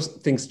 of course,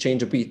 things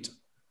change a bit.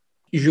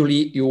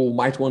 Usually you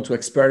might want to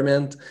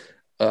experiment.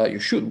 You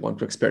should want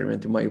to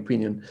experiment, in my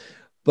opinion.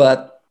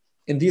 But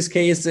in this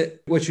case,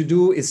 what you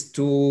do is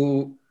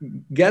to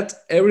get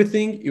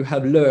everything you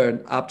have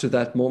learned up to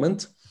that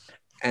moment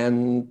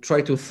and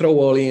try to throw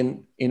all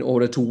in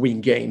order to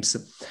win games.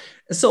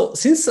 So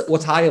since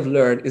what I have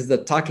learned is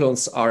that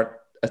Taclons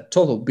are a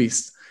total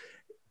beast,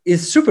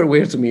 it's super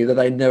weird to me that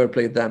I never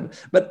played them.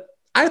 But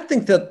I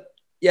think that,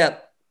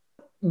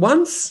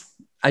 once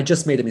I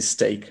just made a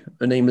mistake,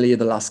 namely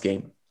the last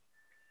game.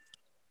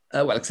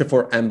 Except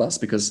for Embas,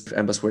 because if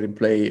Embas were in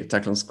play,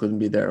 Taclons couldn't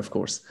be there, of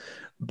course.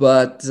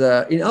 But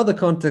in other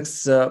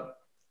contexts,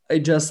 I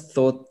just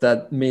thought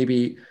that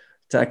maybe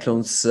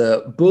Taclons,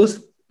 both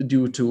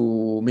due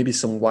to maybe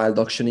some wild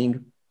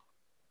auctioning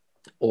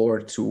or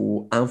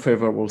to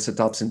unfavorable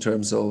setups in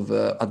terms of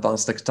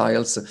advanced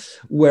textiles,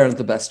 weren't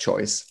the best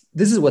choice.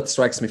 This is what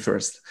strikes me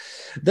first.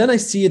 Then I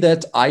see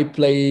that I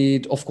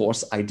played, of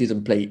course, I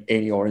didn't play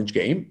any orange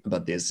game,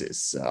 but this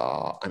is,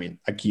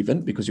 a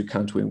given, because you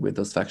can't win with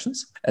those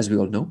factions, as we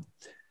all know,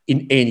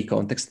 in any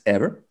context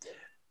ever.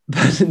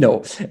 But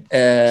no.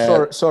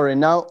 Sorry.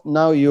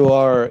 Now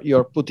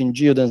you're putting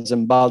Geodens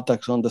and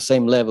Baltax on the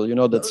same level.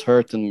 That's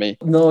hurting me.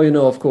 No,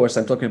 of course,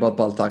 I'm talking about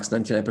Baltax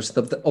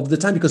 99% of the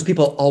time, because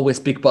people always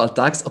pick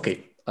Baltax.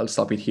 Okay, I'll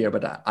stop it here,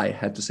 but I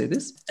had to say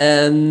this.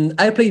 And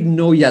I played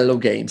no yellow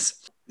games.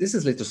 This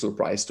is a little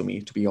surprise to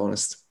me, to be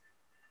honest,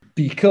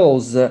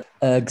 because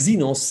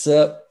Xenos,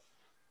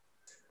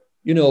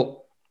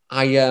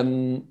 I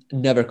am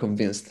never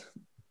convinced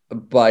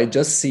by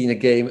just seeing a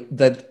game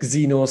that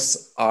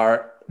Xenos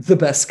are the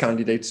best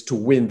candidates to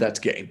win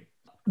that game.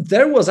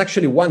 There was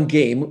actually one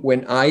game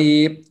when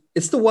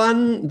it's the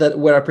one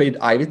where I played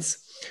Irids,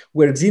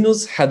 where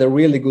Xenos had a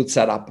really good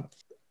setup.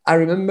 I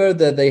remember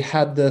that they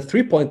had the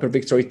 3-point per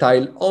victory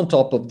tile on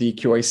top of the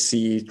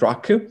QIC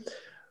track,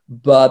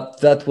 but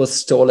that was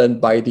stolen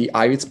by the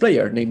Irids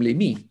player, namely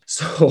me.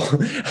 So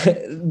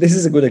this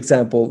is a good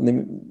example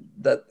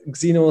that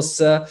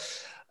Xenos,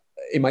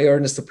 in my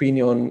earnest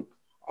opinion,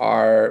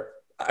 are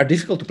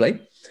difficult to play,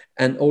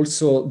 and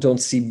also don't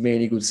see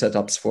many good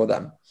setups for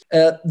them.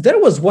 There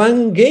was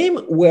one game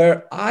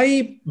where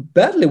I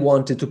badly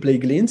wanted to play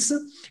Glints.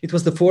 It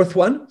was the 4th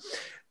one.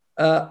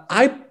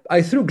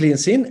 I threw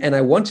Glints in and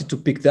I wanted to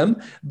pick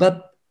them,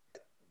 but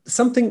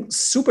something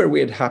super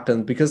weird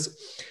happened because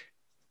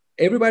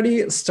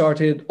everybody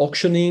started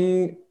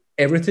auctioning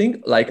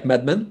everything like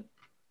madmen.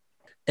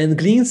 And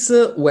Greens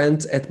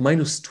went at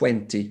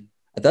 -20.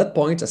 At that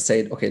point, I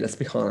said, okay, let's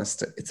be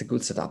honest. It's a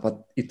good setup, but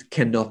it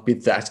cannot be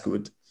that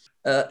good.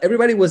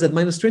 Everybody was at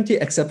 -20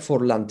 except for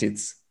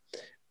Lantitz,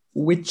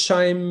 which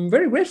I'm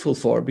very grateful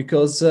for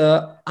because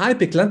I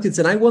picked Lantitz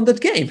and I won that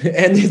game.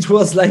 And it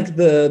was like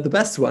the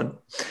best one.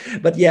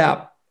 But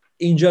yeah,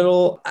 in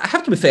general, I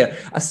have to be fair.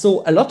 I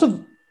saw a lot of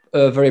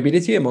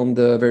variability among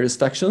the various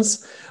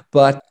factions.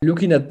 But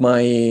looking at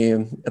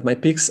my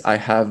picks, I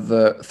have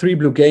 3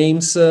 blue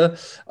games,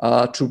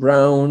 2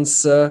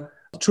 browns,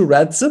 2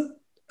 reds,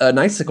 a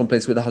nice second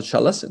place with the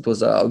Hachalas. It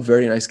was a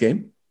very nice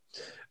game.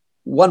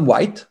 1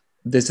 white.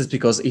 This is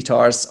because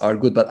ETARs are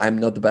good, but I'm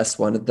not the best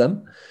one at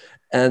them.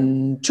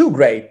 And 2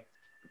 gray.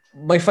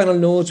 My final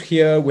note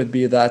here would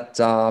be that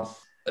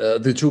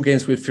the 2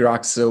 games with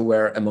Firax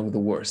were among the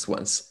worst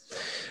ones.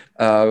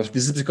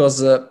 This is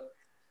because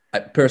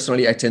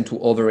I tend to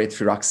overrate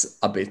Firax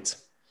a bit.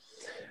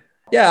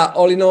 Yeah,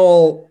 all in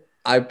all,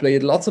 I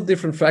played lots of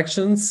different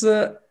factions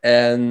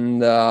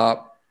and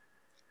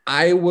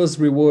I was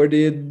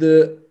rewarded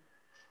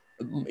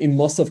in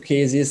most of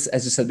cases,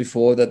 as you said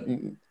before, that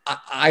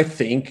I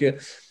think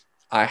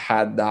I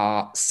had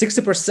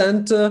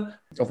 60%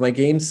 of my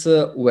games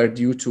were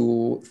due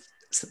to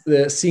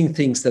seeing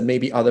things that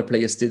maybe other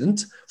players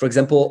didn't. For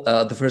example,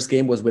 the first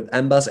game was with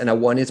Ambas and I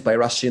won it by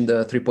rushing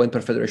the 3-point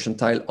per federation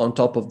tile on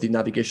top of the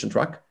navigation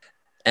track.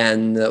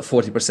 And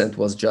 40%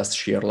 was just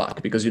sheer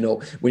luck because,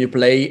 when you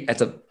play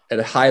at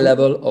a high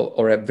level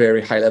or a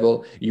very high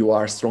level, you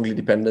are strongly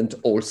dependent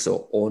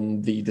also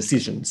on the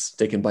decisions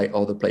taken by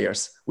other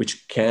players,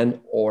 which can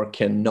or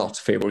cannot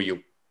favor you.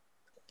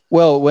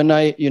 Well,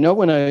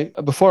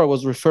 before I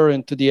was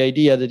referring to the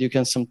idea that you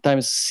can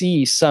sometimes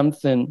see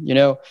something,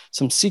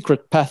 some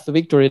secret path to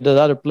victory that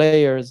other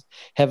players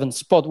haven't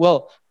spotted.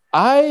 Well,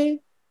 I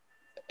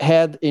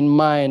had in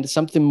mind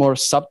something more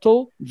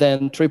subtle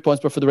than 3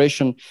 points per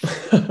federation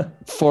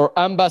for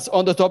Ambas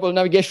on the top of the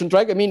navigation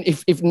track. I mean,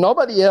 if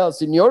nobody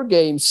else in your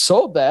game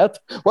saw that,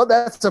 well,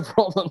 that's a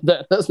problem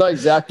then. That's not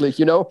exactly,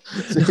 oh,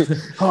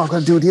 I'm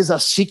going to do this a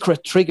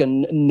secret trick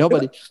and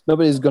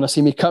nobody's going to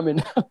see me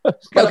coming. But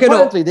okay,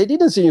 apparently they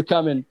didn't see you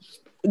coming.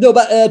 No,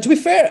 but to be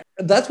fair,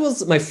 that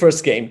was my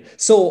first game.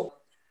 So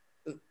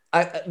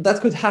that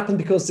could happen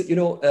because,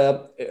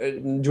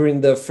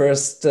 during the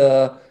first...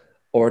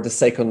 or the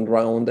second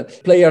round,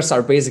 players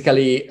are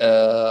basically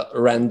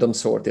random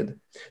sorted.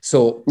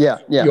 So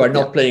you are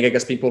not playing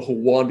against people who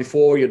won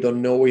before. You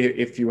don't know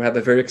if you have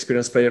a very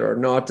experienced player or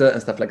not,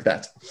 and stuff like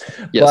that.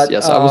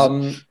 Yes,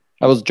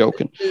 I was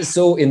joking.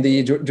 So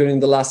during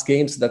the last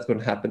games, that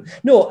could happen.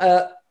 No,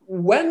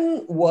 when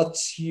what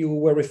you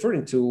were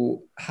referring to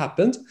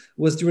happened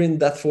was during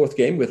that 4th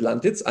game with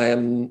Lantitz. I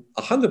am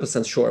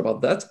 100% sure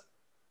about that.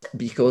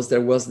 Because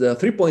there was the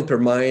 3-point per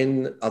mine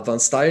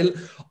advanced style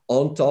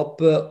on top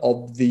of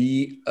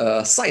the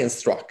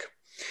science track.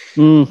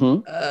 Mm-hmm.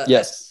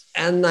 Yes.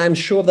 And I'm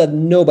sure that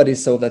nobody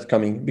saw that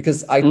coming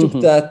because I took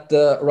that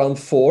round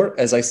 4,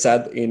 as I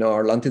said in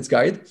our Lantitz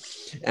guide,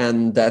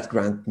 and that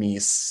granted me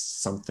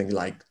something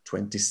like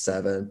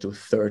 27 to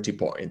 30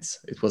 points.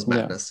 It was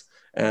madness.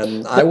 Yeah.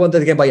 And I won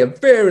that game by a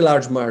very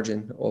large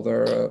margin over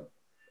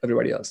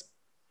everybody else.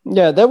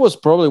 Yeah, that was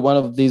probably one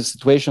of these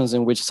situations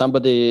in which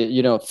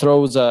somebody,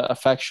 throws a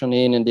faction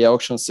in the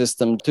auction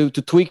system to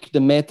tweak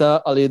the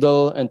meta a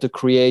little and to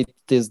create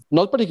this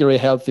not particularly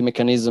healthy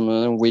mechanism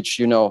in which,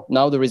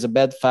 now there is a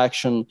bad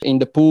faction in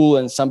the pool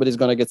and somebody's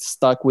going to get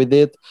stuck with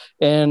it.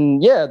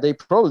 And yeah, they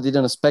probably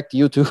didn't expect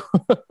you to,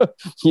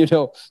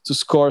 to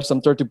score some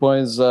 30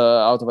 points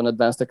out of an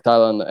advanced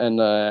tactile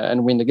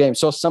and win the game.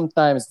 So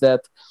sometimes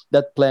that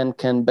plan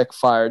can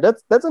backfire.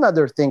 That's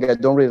another thing I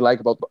don't really like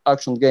about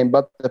auction game,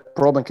 but the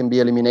problem can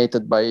be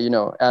eliminated by,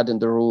 adding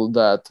the rule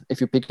that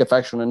if you pick a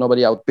faction and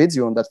nobody outbids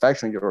you on that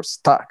faction, you're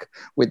stuck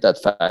with that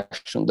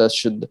faction. That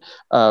should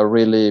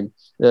really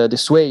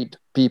dissuade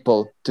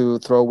people to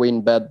throw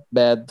in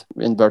bad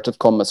inverted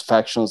commas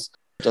factions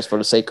just for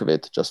the sake of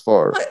it,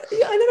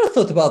 I never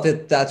thought about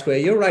it that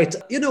way. You're right.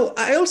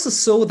 I also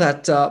saw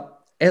that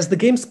as the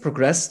games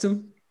progressed,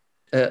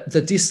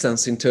 the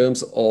distance in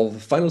terms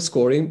of final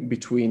scoring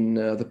between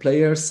the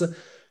players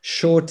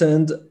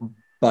shortened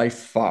by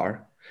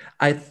far.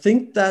 I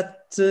think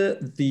that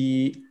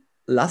the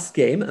last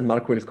game, and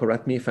Mark will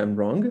correct me if I'm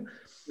wrong,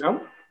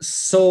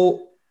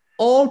 so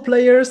all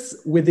players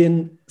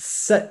within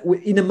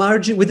a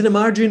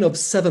margin of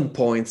 7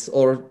 points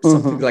or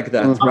something like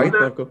that, right,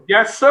 Marco?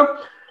 Yes,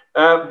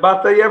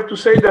 but I have to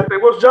say that I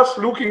was just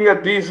looking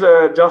at this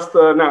just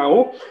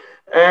now,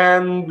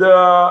 and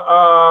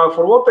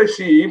for what I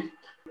see,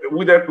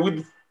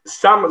 with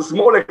some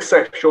small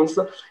exceptions,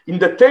 in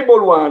the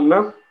table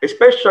 1,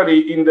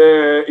 especially in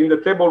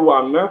the table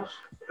 1,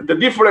 the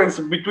difference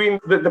between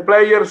the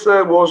players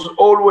was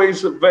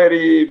always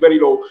very, very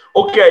low.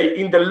 Okay,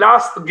 in the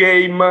last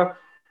game,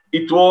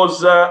 it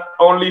was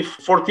only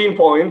 14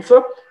 points,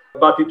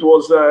 but it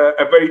was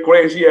a very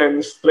crazy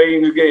and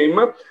strange game.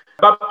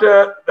 But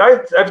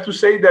I have to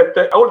say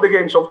that all the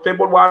games of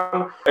Table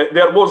One,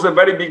 there was a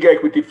very big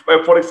equity.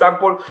 For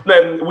example,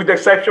 with the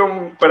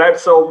exception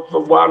perhaps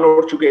of one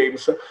or two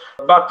games.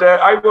 But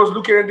I was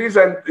looking at this,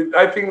 and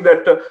I think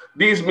that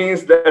this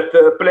means that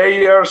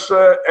players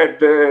at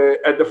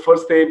the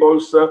first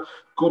tables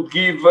could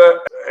give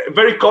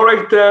very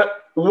correct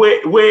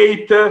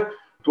weight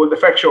to the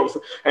factions.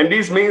 And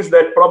this means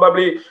that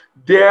probably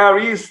there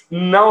is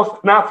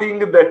nothing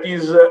that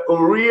is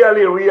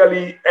really,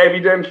 really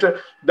evident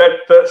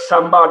that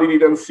somebody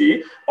didn't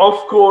see. Of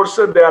course,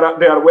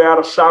 there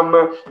were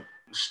some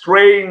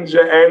strange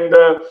and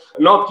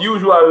not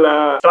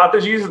usual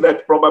strategies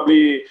that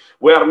probably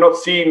were not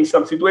seen in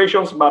some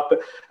situations, but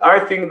I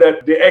think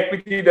that the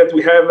equity that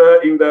we have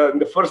in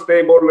the first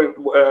table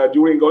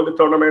during all the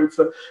tournaments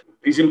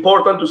is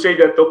important to say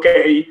that,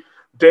 okay,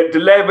 the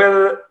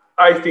level,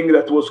 I think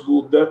that was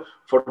good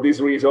for this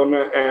reason,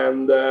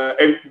 and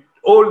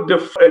all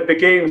the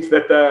games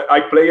that I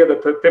played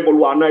at Table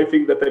One, I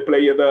think that I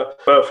played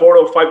 4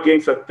 or 5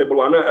 games at Table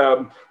One.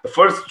 The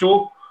first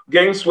 2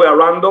 games were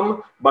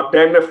random, but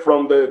then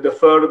from the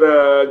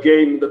third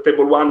game, the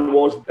Table One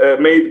was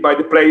made by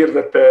the players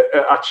that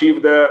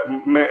achieved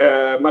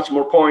much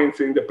more points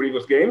in the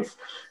previous games.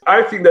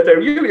 I think that I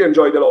really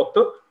enjoyed a lot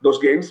those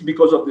games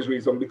because of this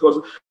reason, because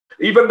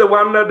even the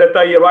one that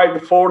I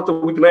arrived fourth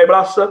with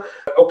Nebras,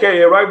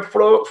 okay, I arrived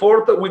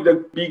fourth with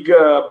a big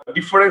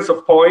difference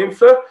of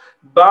points,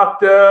 but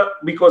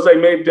because I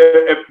made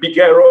a big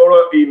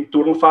error in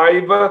turn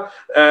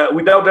 5,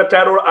 without that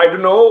error, I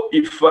don't know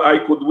if I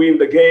could win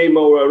the game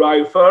or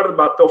arrive third,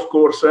 but of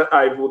course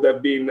I would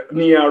have been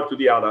near to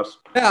the others.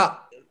 Yeah,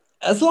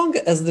 as long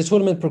as the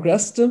tournament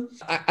progressed,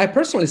 I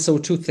personally saw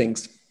 2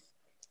 things.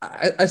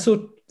 I saw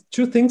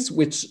 2 things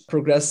which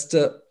progressed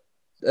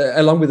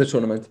along with the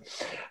tournament.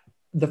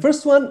 The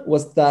first one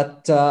was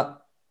that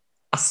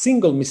a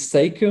single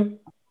mistake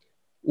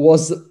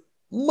was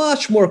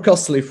much more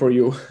costly for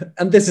you.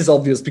 And this is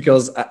obvious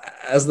because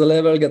as the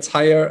level gets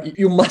higher,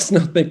 you must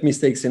not make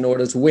mistakes in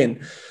order to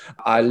win.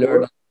 I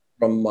learned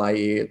from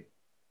my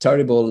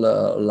terrible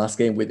last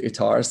game with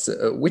Itars,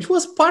 which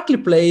was partly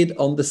played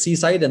on the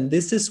seaside, and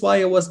this is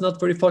why I was not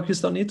very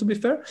focused on it, to be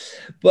fair.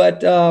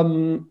 But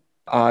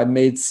I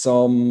made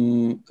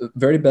some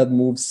very bad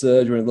moves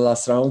during the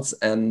last rounds,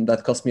 and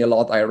that cost me a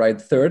lot. I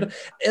arrived third.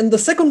 And the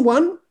second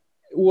one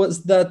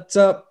was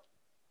that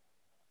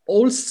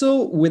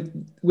also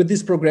with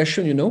this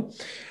progression,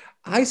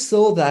 I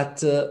saw that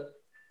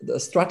the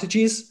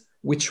strategies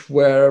which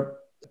were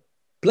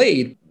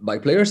played by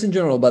players in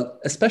general, but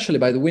especially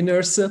by the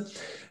winners,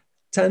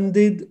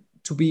 tended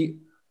to be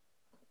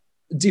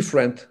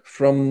different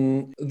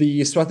from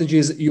the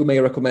strategies you may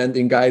recommend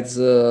in guides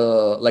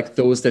like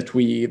those that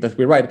we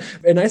write.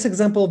 A nice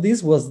example of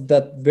this was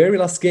that very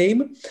last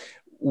game,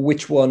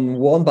 which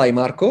won by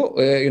Marco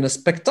in a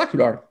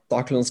spectacular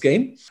Darklands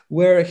game,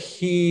 where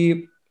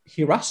he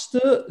rushed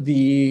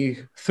the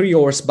 3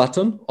 hours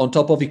button on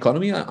top of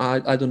economy.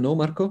 I don't know,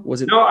 Marco,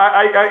 was it? No,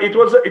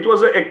 it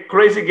was a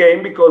crazy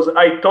game because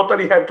I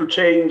totally had to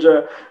change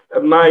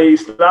my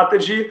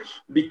strategy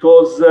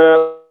because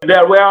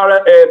there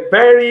were a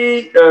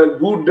very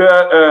good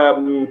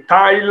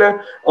tile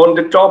on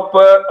the top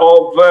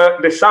of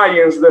the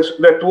science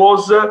that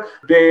was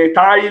the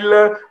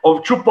tile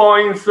of 2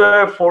 points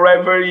for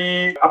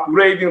every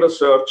upgrade in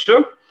research.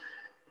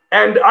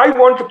 And I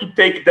wanted to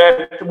take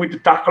that with the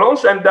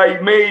Taclons, and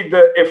I made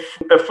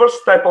a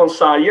first step on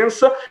science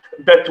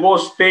that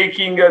was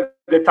taking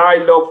the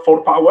tile of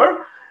 4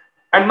 power.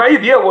 And my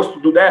idea was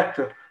to do that.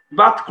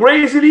 But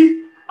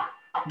crazily,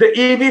 the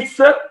Evits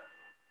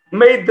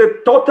made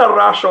the total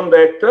rush on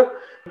that.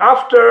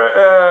 After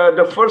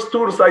the first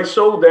tours, I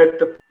saw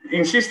that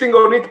insisting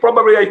on it,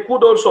 probably I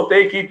could also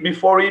take it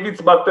before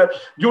Evits, but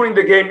during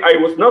the game, I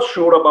was not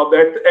sure about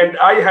that. And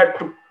I had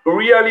to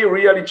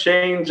really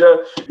change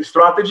the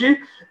strategy.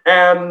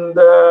 And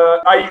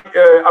I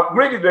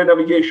upgraded the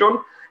navigation.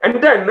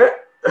 And then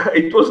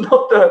it was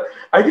not,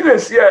 I didn't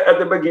see it at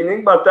the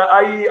beginning, but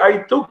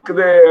I took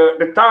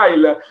the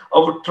tile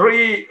of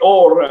 3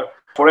 ore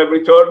for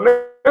every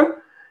turn.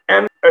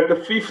 And at the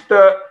 5th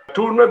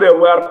turn, there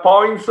were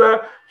points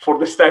for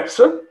the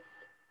steps.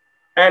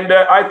 And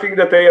I think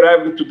that I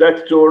arrived to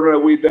that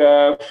turn with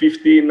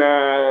 15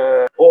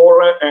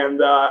 ore,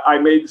 and I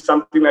made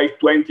something like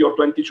 20 or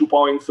 22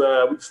 points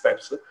with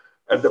steps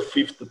at the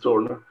 5th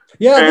turn.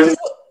 Yeah,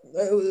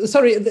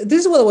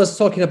 this is what I was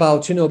talking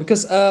about,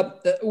 because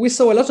we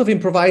saw a lot of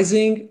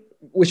improvising,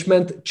 which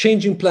meant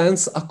changing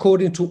plans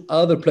according to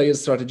other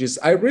players' strategies.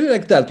 I really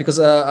like that because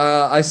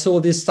I saw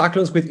these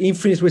Taclons with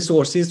infinite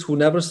resources who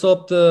never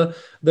stopped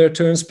their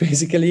turns,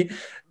 basically.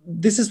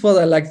 This is what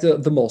I like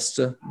the most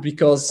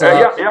because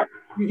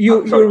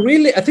you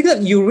really, I think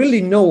that you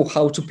really know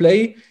how to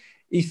play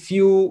if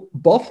you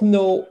both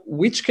know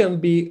which can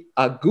be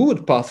a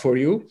good path for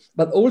you,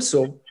 but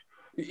also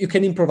you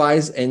can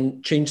improvise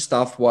and change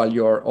stuff while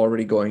you're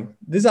already going.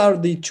 These are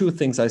the 2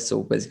 things I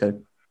saw, basically.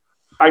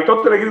 I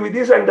totally agree with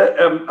this, and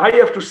I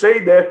have to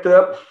say that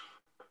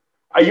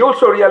I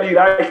also really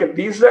like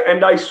this,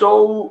 and I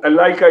saw,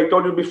 like I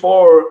told you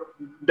before,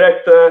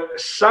 that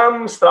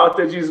some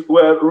strategies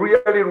were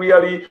really,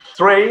 really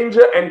strange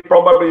and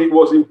probably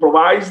was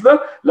improvised,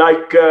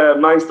 like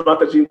my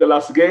strategy in the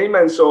last game.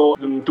 And so,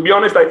 to be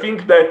honest, I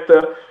think that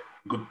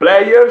good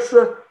players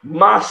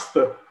must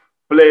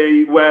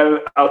play well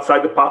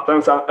outside the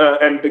patterns,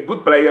 and the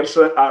good players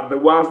are the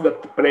ones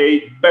that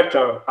play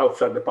better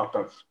outside the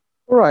patterns.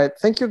 All right.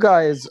 Thank you,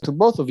 guys, to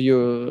both of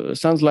you.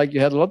 Sounds like you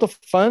had a lot of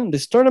fun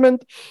this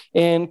tournament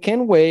and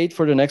can't wait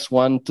for the next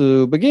one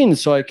to begin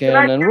so I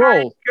can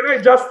enroll. Can I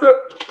just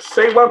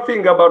say one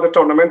thing about the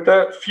tournament?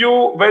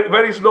 Few very,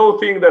 very slow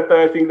thing that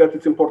I think that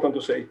it's important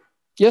to say.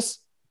 Yes.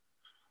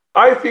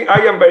 I think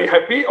I am very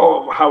happy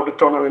of how the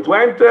tournament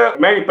went.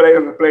 Many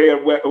players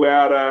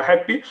were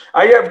happy.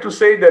 I have to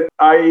say that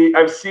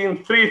I've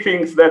seen three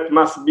things that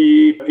must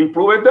be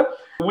improved.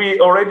 We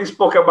already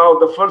spoke about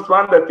the first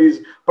one, that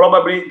is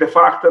probably the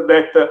fact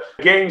that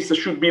games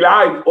should be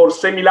live or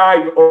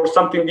semi-live or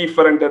something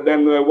different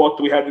than what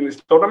we had in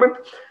this tournament.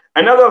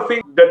 Another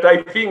thing that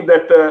I think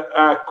that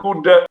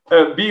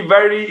could be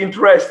very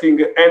interesting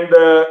and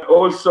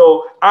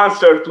also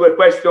answer to a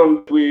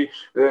question we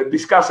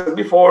discussed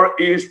before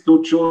is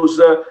to choose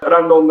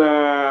random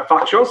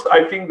factions.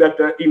 I think that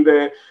in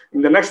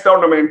the next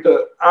tournament,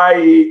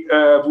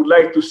 I would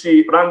like to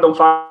see random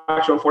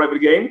faction for every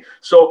game.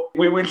 So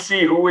we will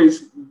see who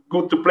is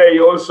good to play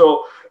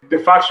also the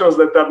factions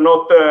that are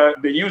not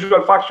the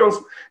usual factions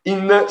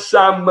in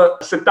some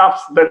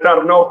setups that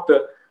are not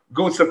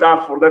good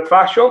setup for that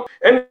faction.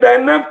 And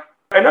then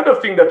another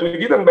thing that we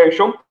didn't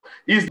mention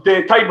is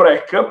the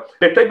tie-break.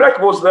 The tie-break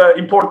was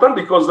important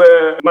because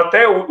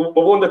Matteo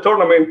won the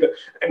tournament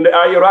and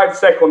I arrived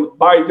second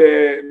by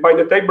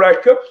the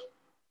tie-break.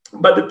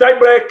 But the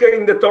tie-break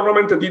in the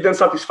tournament didn't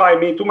satisfy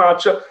me too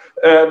much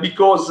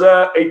because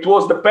it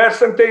was the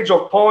percentage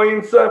of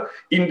points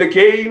in the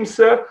games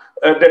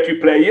that you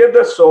played.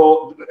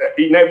 So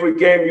in every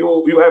game,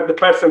 you have the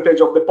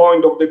percentage of the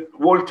point of the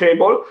whole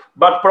table,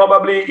 but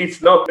probably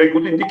it's not a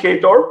good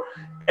indicator.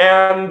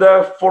 And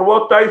for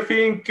what I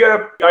think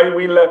I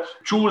will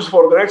choose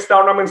for the next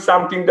tournament,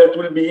 something that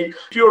will be,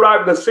 if you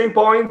arrive at the same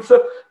points,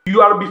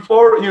 you are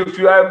before, if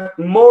you have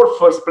more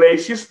first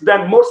places,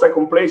 then more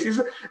second places,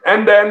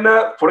 and then,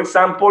 for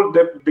example,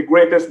 the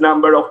greatest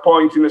number of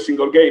points in a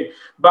single game.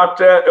 But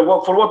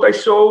for what I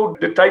saw,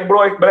 the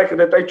tie-break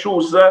that I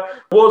chose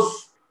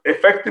was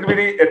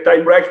effectively a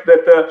tie-break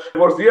that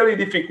was really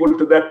difficult,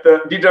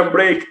 that didn't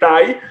break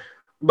tie.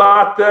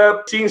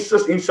 But since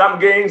in some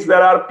games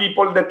there are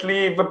people that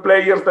leave,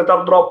 players that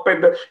are dropped,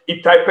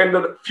 it happened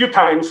a few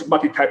times,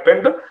 but it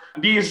happened.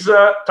 This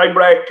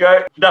tie-break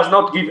does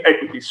not give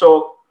equity.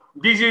 So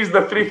this is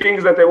the three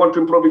things that I want to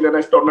improve in the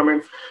next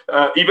tournament,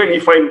 even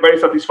if I'm very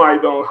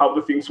satisfied on how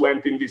the things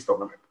went in this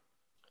tournament.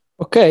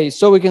 Okay,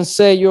 so we can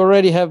say you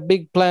already have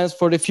big plans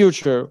for the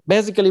future.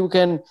 Basically, we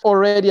can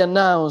already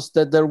announce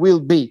that there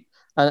will be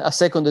a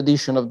second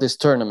edition of this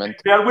tournament.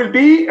 There will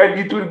be, and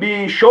it will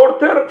be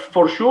shorter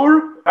for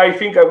sure. I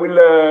think I will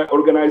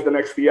organize the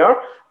next year.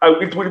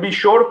 It will be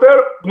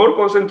shorter, more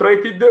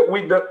concentrated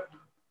with the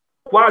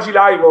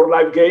quasi-live or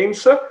live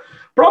games.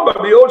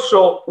 Probably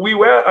also,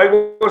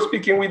 I was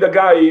speaking with a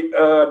guy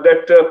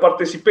that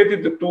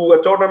participated to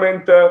a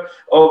tournament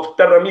of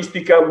Terra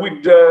Mystica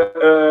with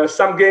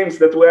some games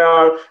that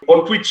were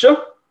on Twitch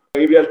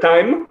in real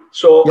time.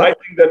 So yep. I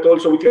think that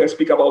also we can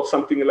speak about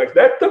something like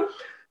that.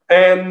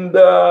 And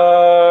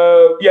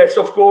yes,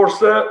 of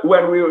course,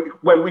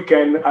 when we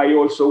can, I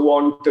also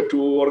want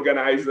to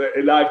organize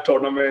a live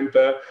tournament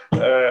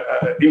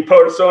in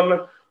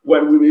person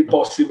when will be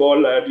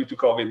possible due to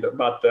COVID.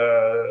 But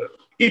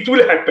it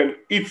will happen.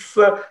 It's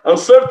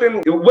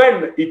uncertain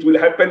when it will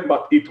happen,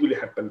 but it will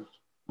happen.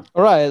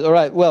 All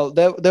right. Well,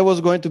 that was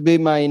going to be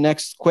my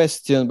next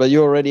question, but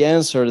you already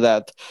answered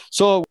that.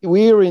 So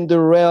we're in the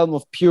realm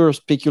of pure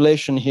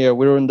speculation here.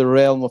 We're in the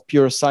realm of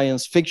pure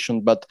science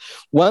fiction. But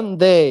one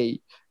day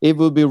it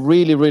will be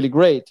really, really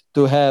great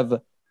to have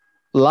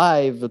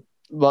live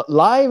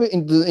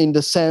in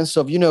the sense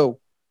of,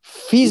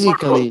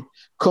 physically,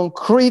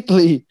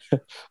 concretely,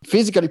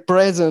 physically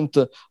present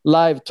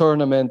live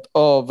tournament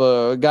of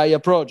Gaia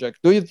Project.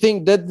 Do you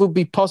think that would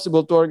be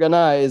possible to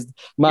organize,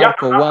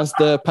 Marco, once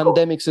the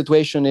pandemic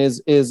situation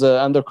is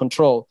under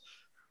control?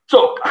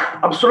 So,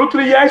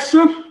 absolutely yes.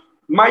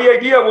 My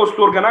idea was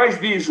to organize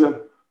this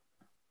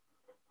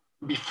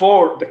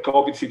before the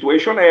COVID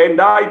situation,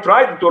 and I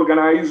tried to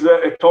organize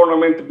a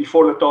tournament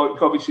before the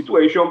COVID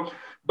situation.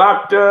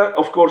 But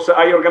of course,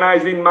 I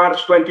organized in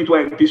March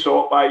 2020,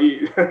 so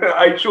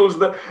I chose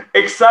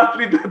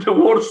exactly the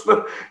worst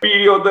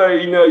period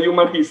in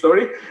human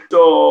history.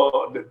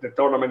 So the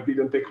tournament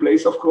didn't take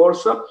place, of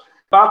course.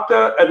 But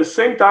at the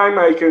same time,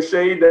 I can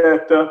say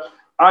that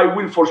I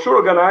will for sure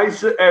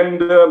organize. And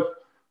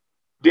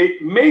the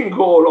main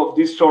goal of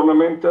this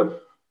tournament,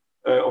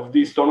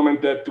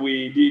 that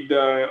we did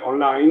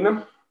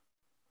online,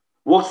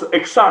 was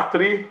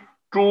exactly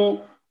to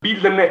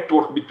build a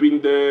network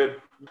between the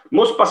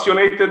most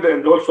passionate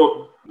and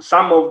also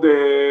some of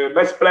the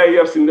best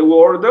players in the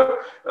world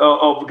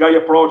of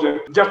Gaia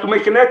Project, just to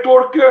make a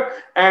network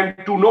and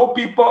to know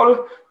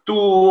people,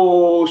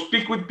 to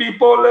speak with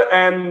people.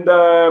 And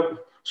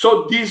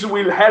so this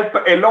will help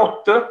a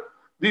lot.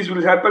 This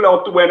will help a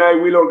lot when I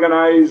will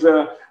organize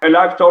a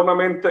live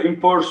tournament in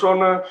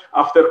person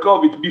after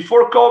COVID.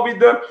 Before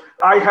COVID,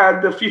 I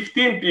had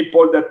 15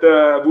 people that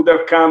would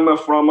have come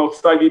from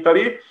outside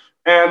Italy.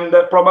 And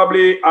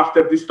probably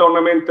after this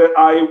tournament,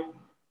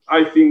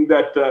 I think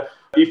that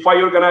if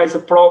I organize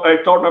a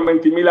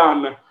tournament in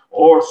Milan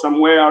or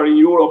somewhere in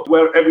Europe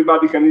where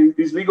everybody can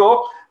easily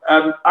go,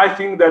 I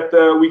think that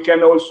we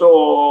can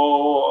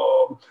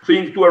also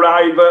think to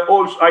arrive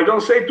also, I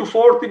don't say to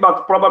 40,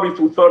 but probably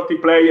to 30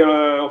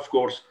 players, of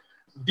course.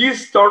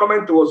 This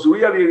tournament was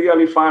really,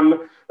 really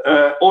fun.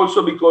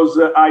 Also because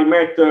I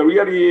met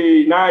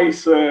really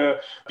nice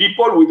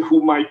people with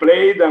whom I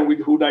played and with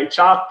whom I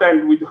chat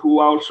and with who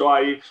also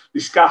I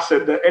discussed,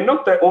 and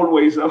not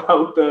always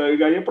about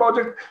Gaia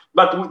Project,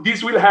 but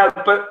this will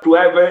help to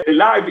have a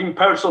live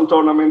in-person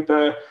tournament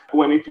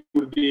when it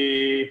will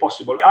be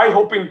possible. I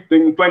hope in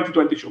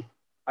 2022.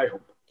 I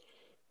hope.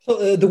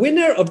 So the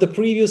winner of the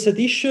previous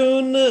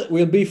edition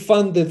will be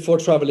funded for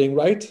traveling,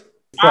 right?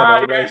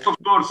 Yes, of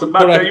course.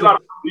 But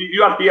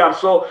you are here,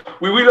 so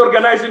we will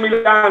organize in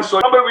Milan, so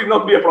travel will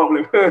not be a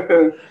problem.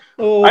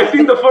 I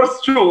think the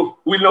first two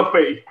will not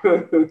pay.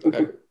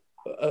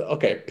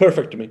 Okay,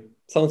 perfect to me.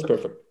 Sounds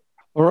perfect.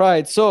 All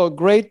right, so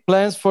great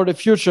plans for the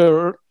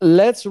future.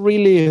 Let's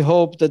really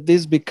hope that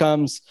this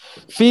becomes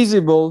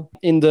feasible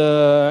in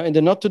the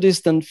not too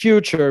distant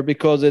future,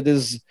 because it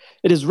is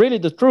really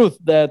the truth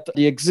that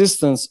the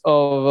existence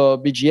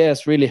of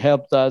BGS really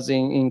helped us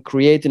in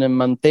creating and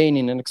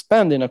maintaining and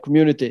expanding a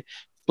community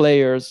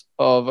players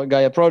of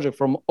Gaia Project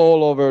from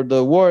all over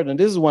the world. And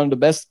this is one of the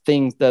best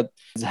things that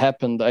has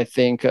happened, I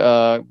think,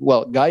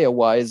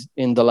 Gaia-wise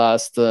in the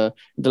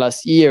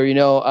last year. You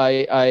know,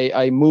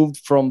 I moved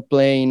from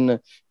playing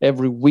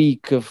every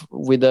week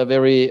with a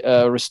very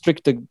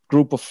restricted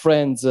group of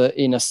friends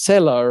in a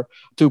cellar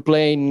to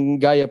playing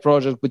Gaia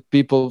Project with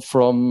people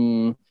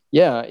from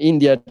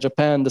India,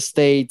 Japan, the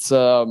States,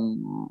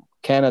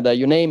 Canada,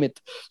 you name it.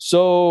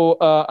 So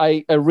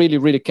I really,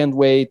 really can't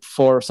wait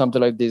for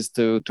something like this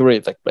to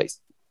really take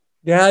place.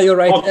 Yeah, you're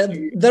right.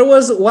 There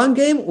was one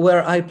game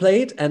where I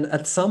played, and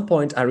at some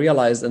point I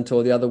realized and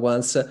told the other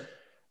ones,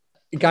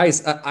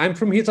 guys, I'm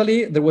from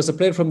Italy. There was a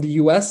player from the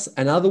US,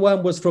 another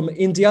one was from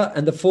India,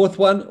 and the fourth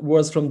one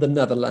was from the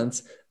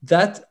Netherlands.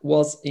 That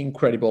was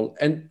incredible.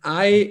 And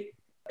I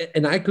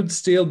could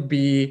still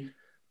be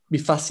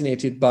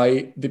fascinated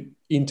by the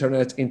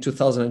internet in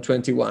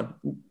 2021.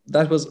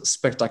 That was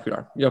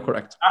spectacular. You're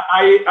correct.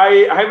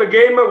 I have a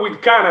game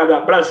with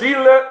Canada,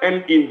 Brazil,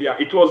 and India.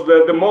 It was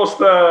the most,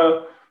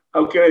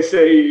 how can I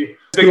say,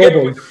 the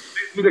global. Game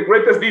with the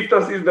greatest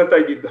distances that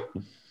I did.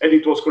 And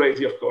it was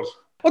crazy, of course.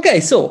 Okay,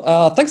 so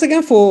thanks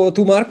again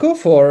to Marco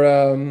for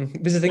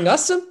visiting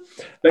us.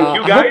 Thank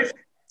you, guys.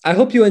 I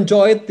hope you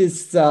enjoyed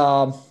this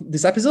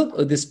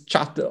episode, this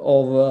chat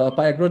of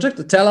Paya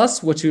Project. Tell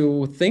us what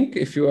you think,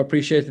 if you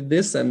appreciated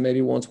this and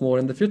maybe want more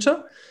in the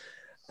future.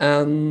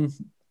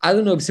 I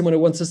don't know if Simone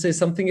wants to say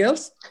something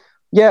else.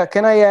 Yeah,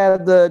 can I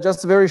add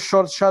just a very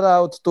short shout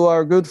out to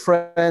our good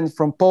friend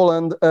from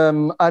Poland,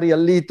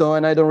 Arielito,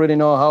 and I don't really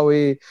know how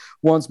he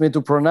wants me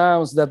to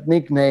pronounce that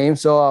nickname,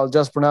 so I'll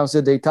just pronounce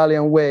it the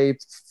Italian way.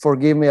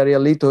 Forgive me,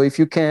 Arielito, if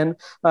you can.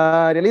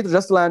 Arielito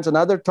just launched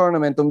another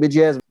tournament on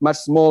BGS, much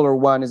smaller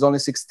one. It's only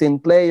 16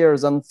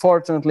 players.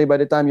 Unfortunately, by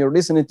the time you're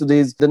listening to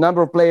this, the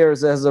number of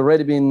players has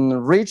already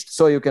been reached,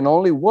 so you can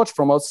only watch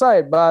from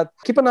outside. But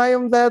keep an eye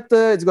on that.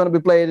 It's going to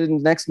be played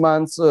in next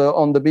month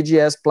on the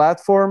BGS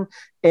platform.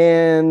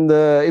 And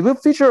it will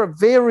feature a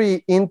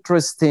very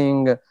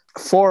interesting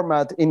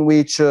format in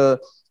which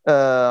all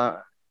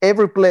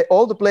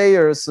the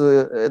players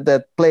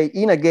that play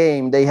in a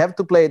game, they have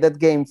to play that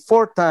game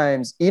 4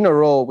 times in a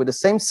row with the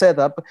same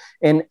setup,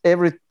 and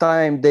every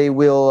time they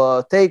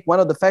will take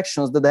one of the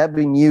factions that have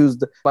been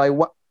used by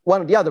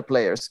one of the other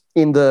players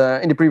in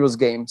the previous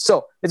game.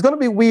 So it's going to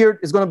be weird.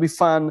 It's going to be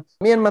fun.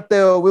 Me and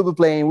Matteo will be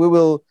playing. We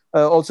will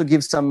also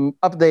give some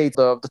updates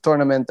of the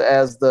tournament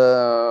as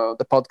the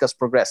podcast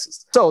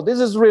progresses. So this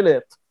is really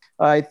it.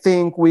 I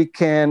think we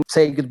can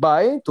say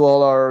goodbye to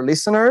all our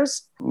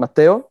listeners.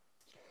 Matteo?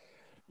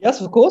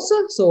 Yes, of course.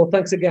 So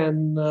thanks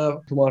again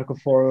to Marco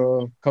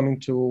for coming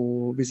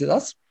to visit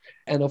us.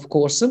 And of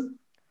course,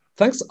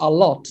 thanks a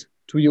lot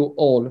to you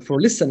all for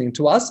listening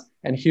to us.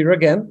 And here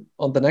again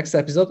on the next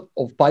episode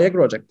of Paya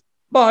Project.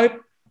 Bye.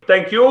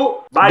 Thank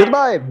you. Bye.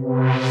 Goodbye.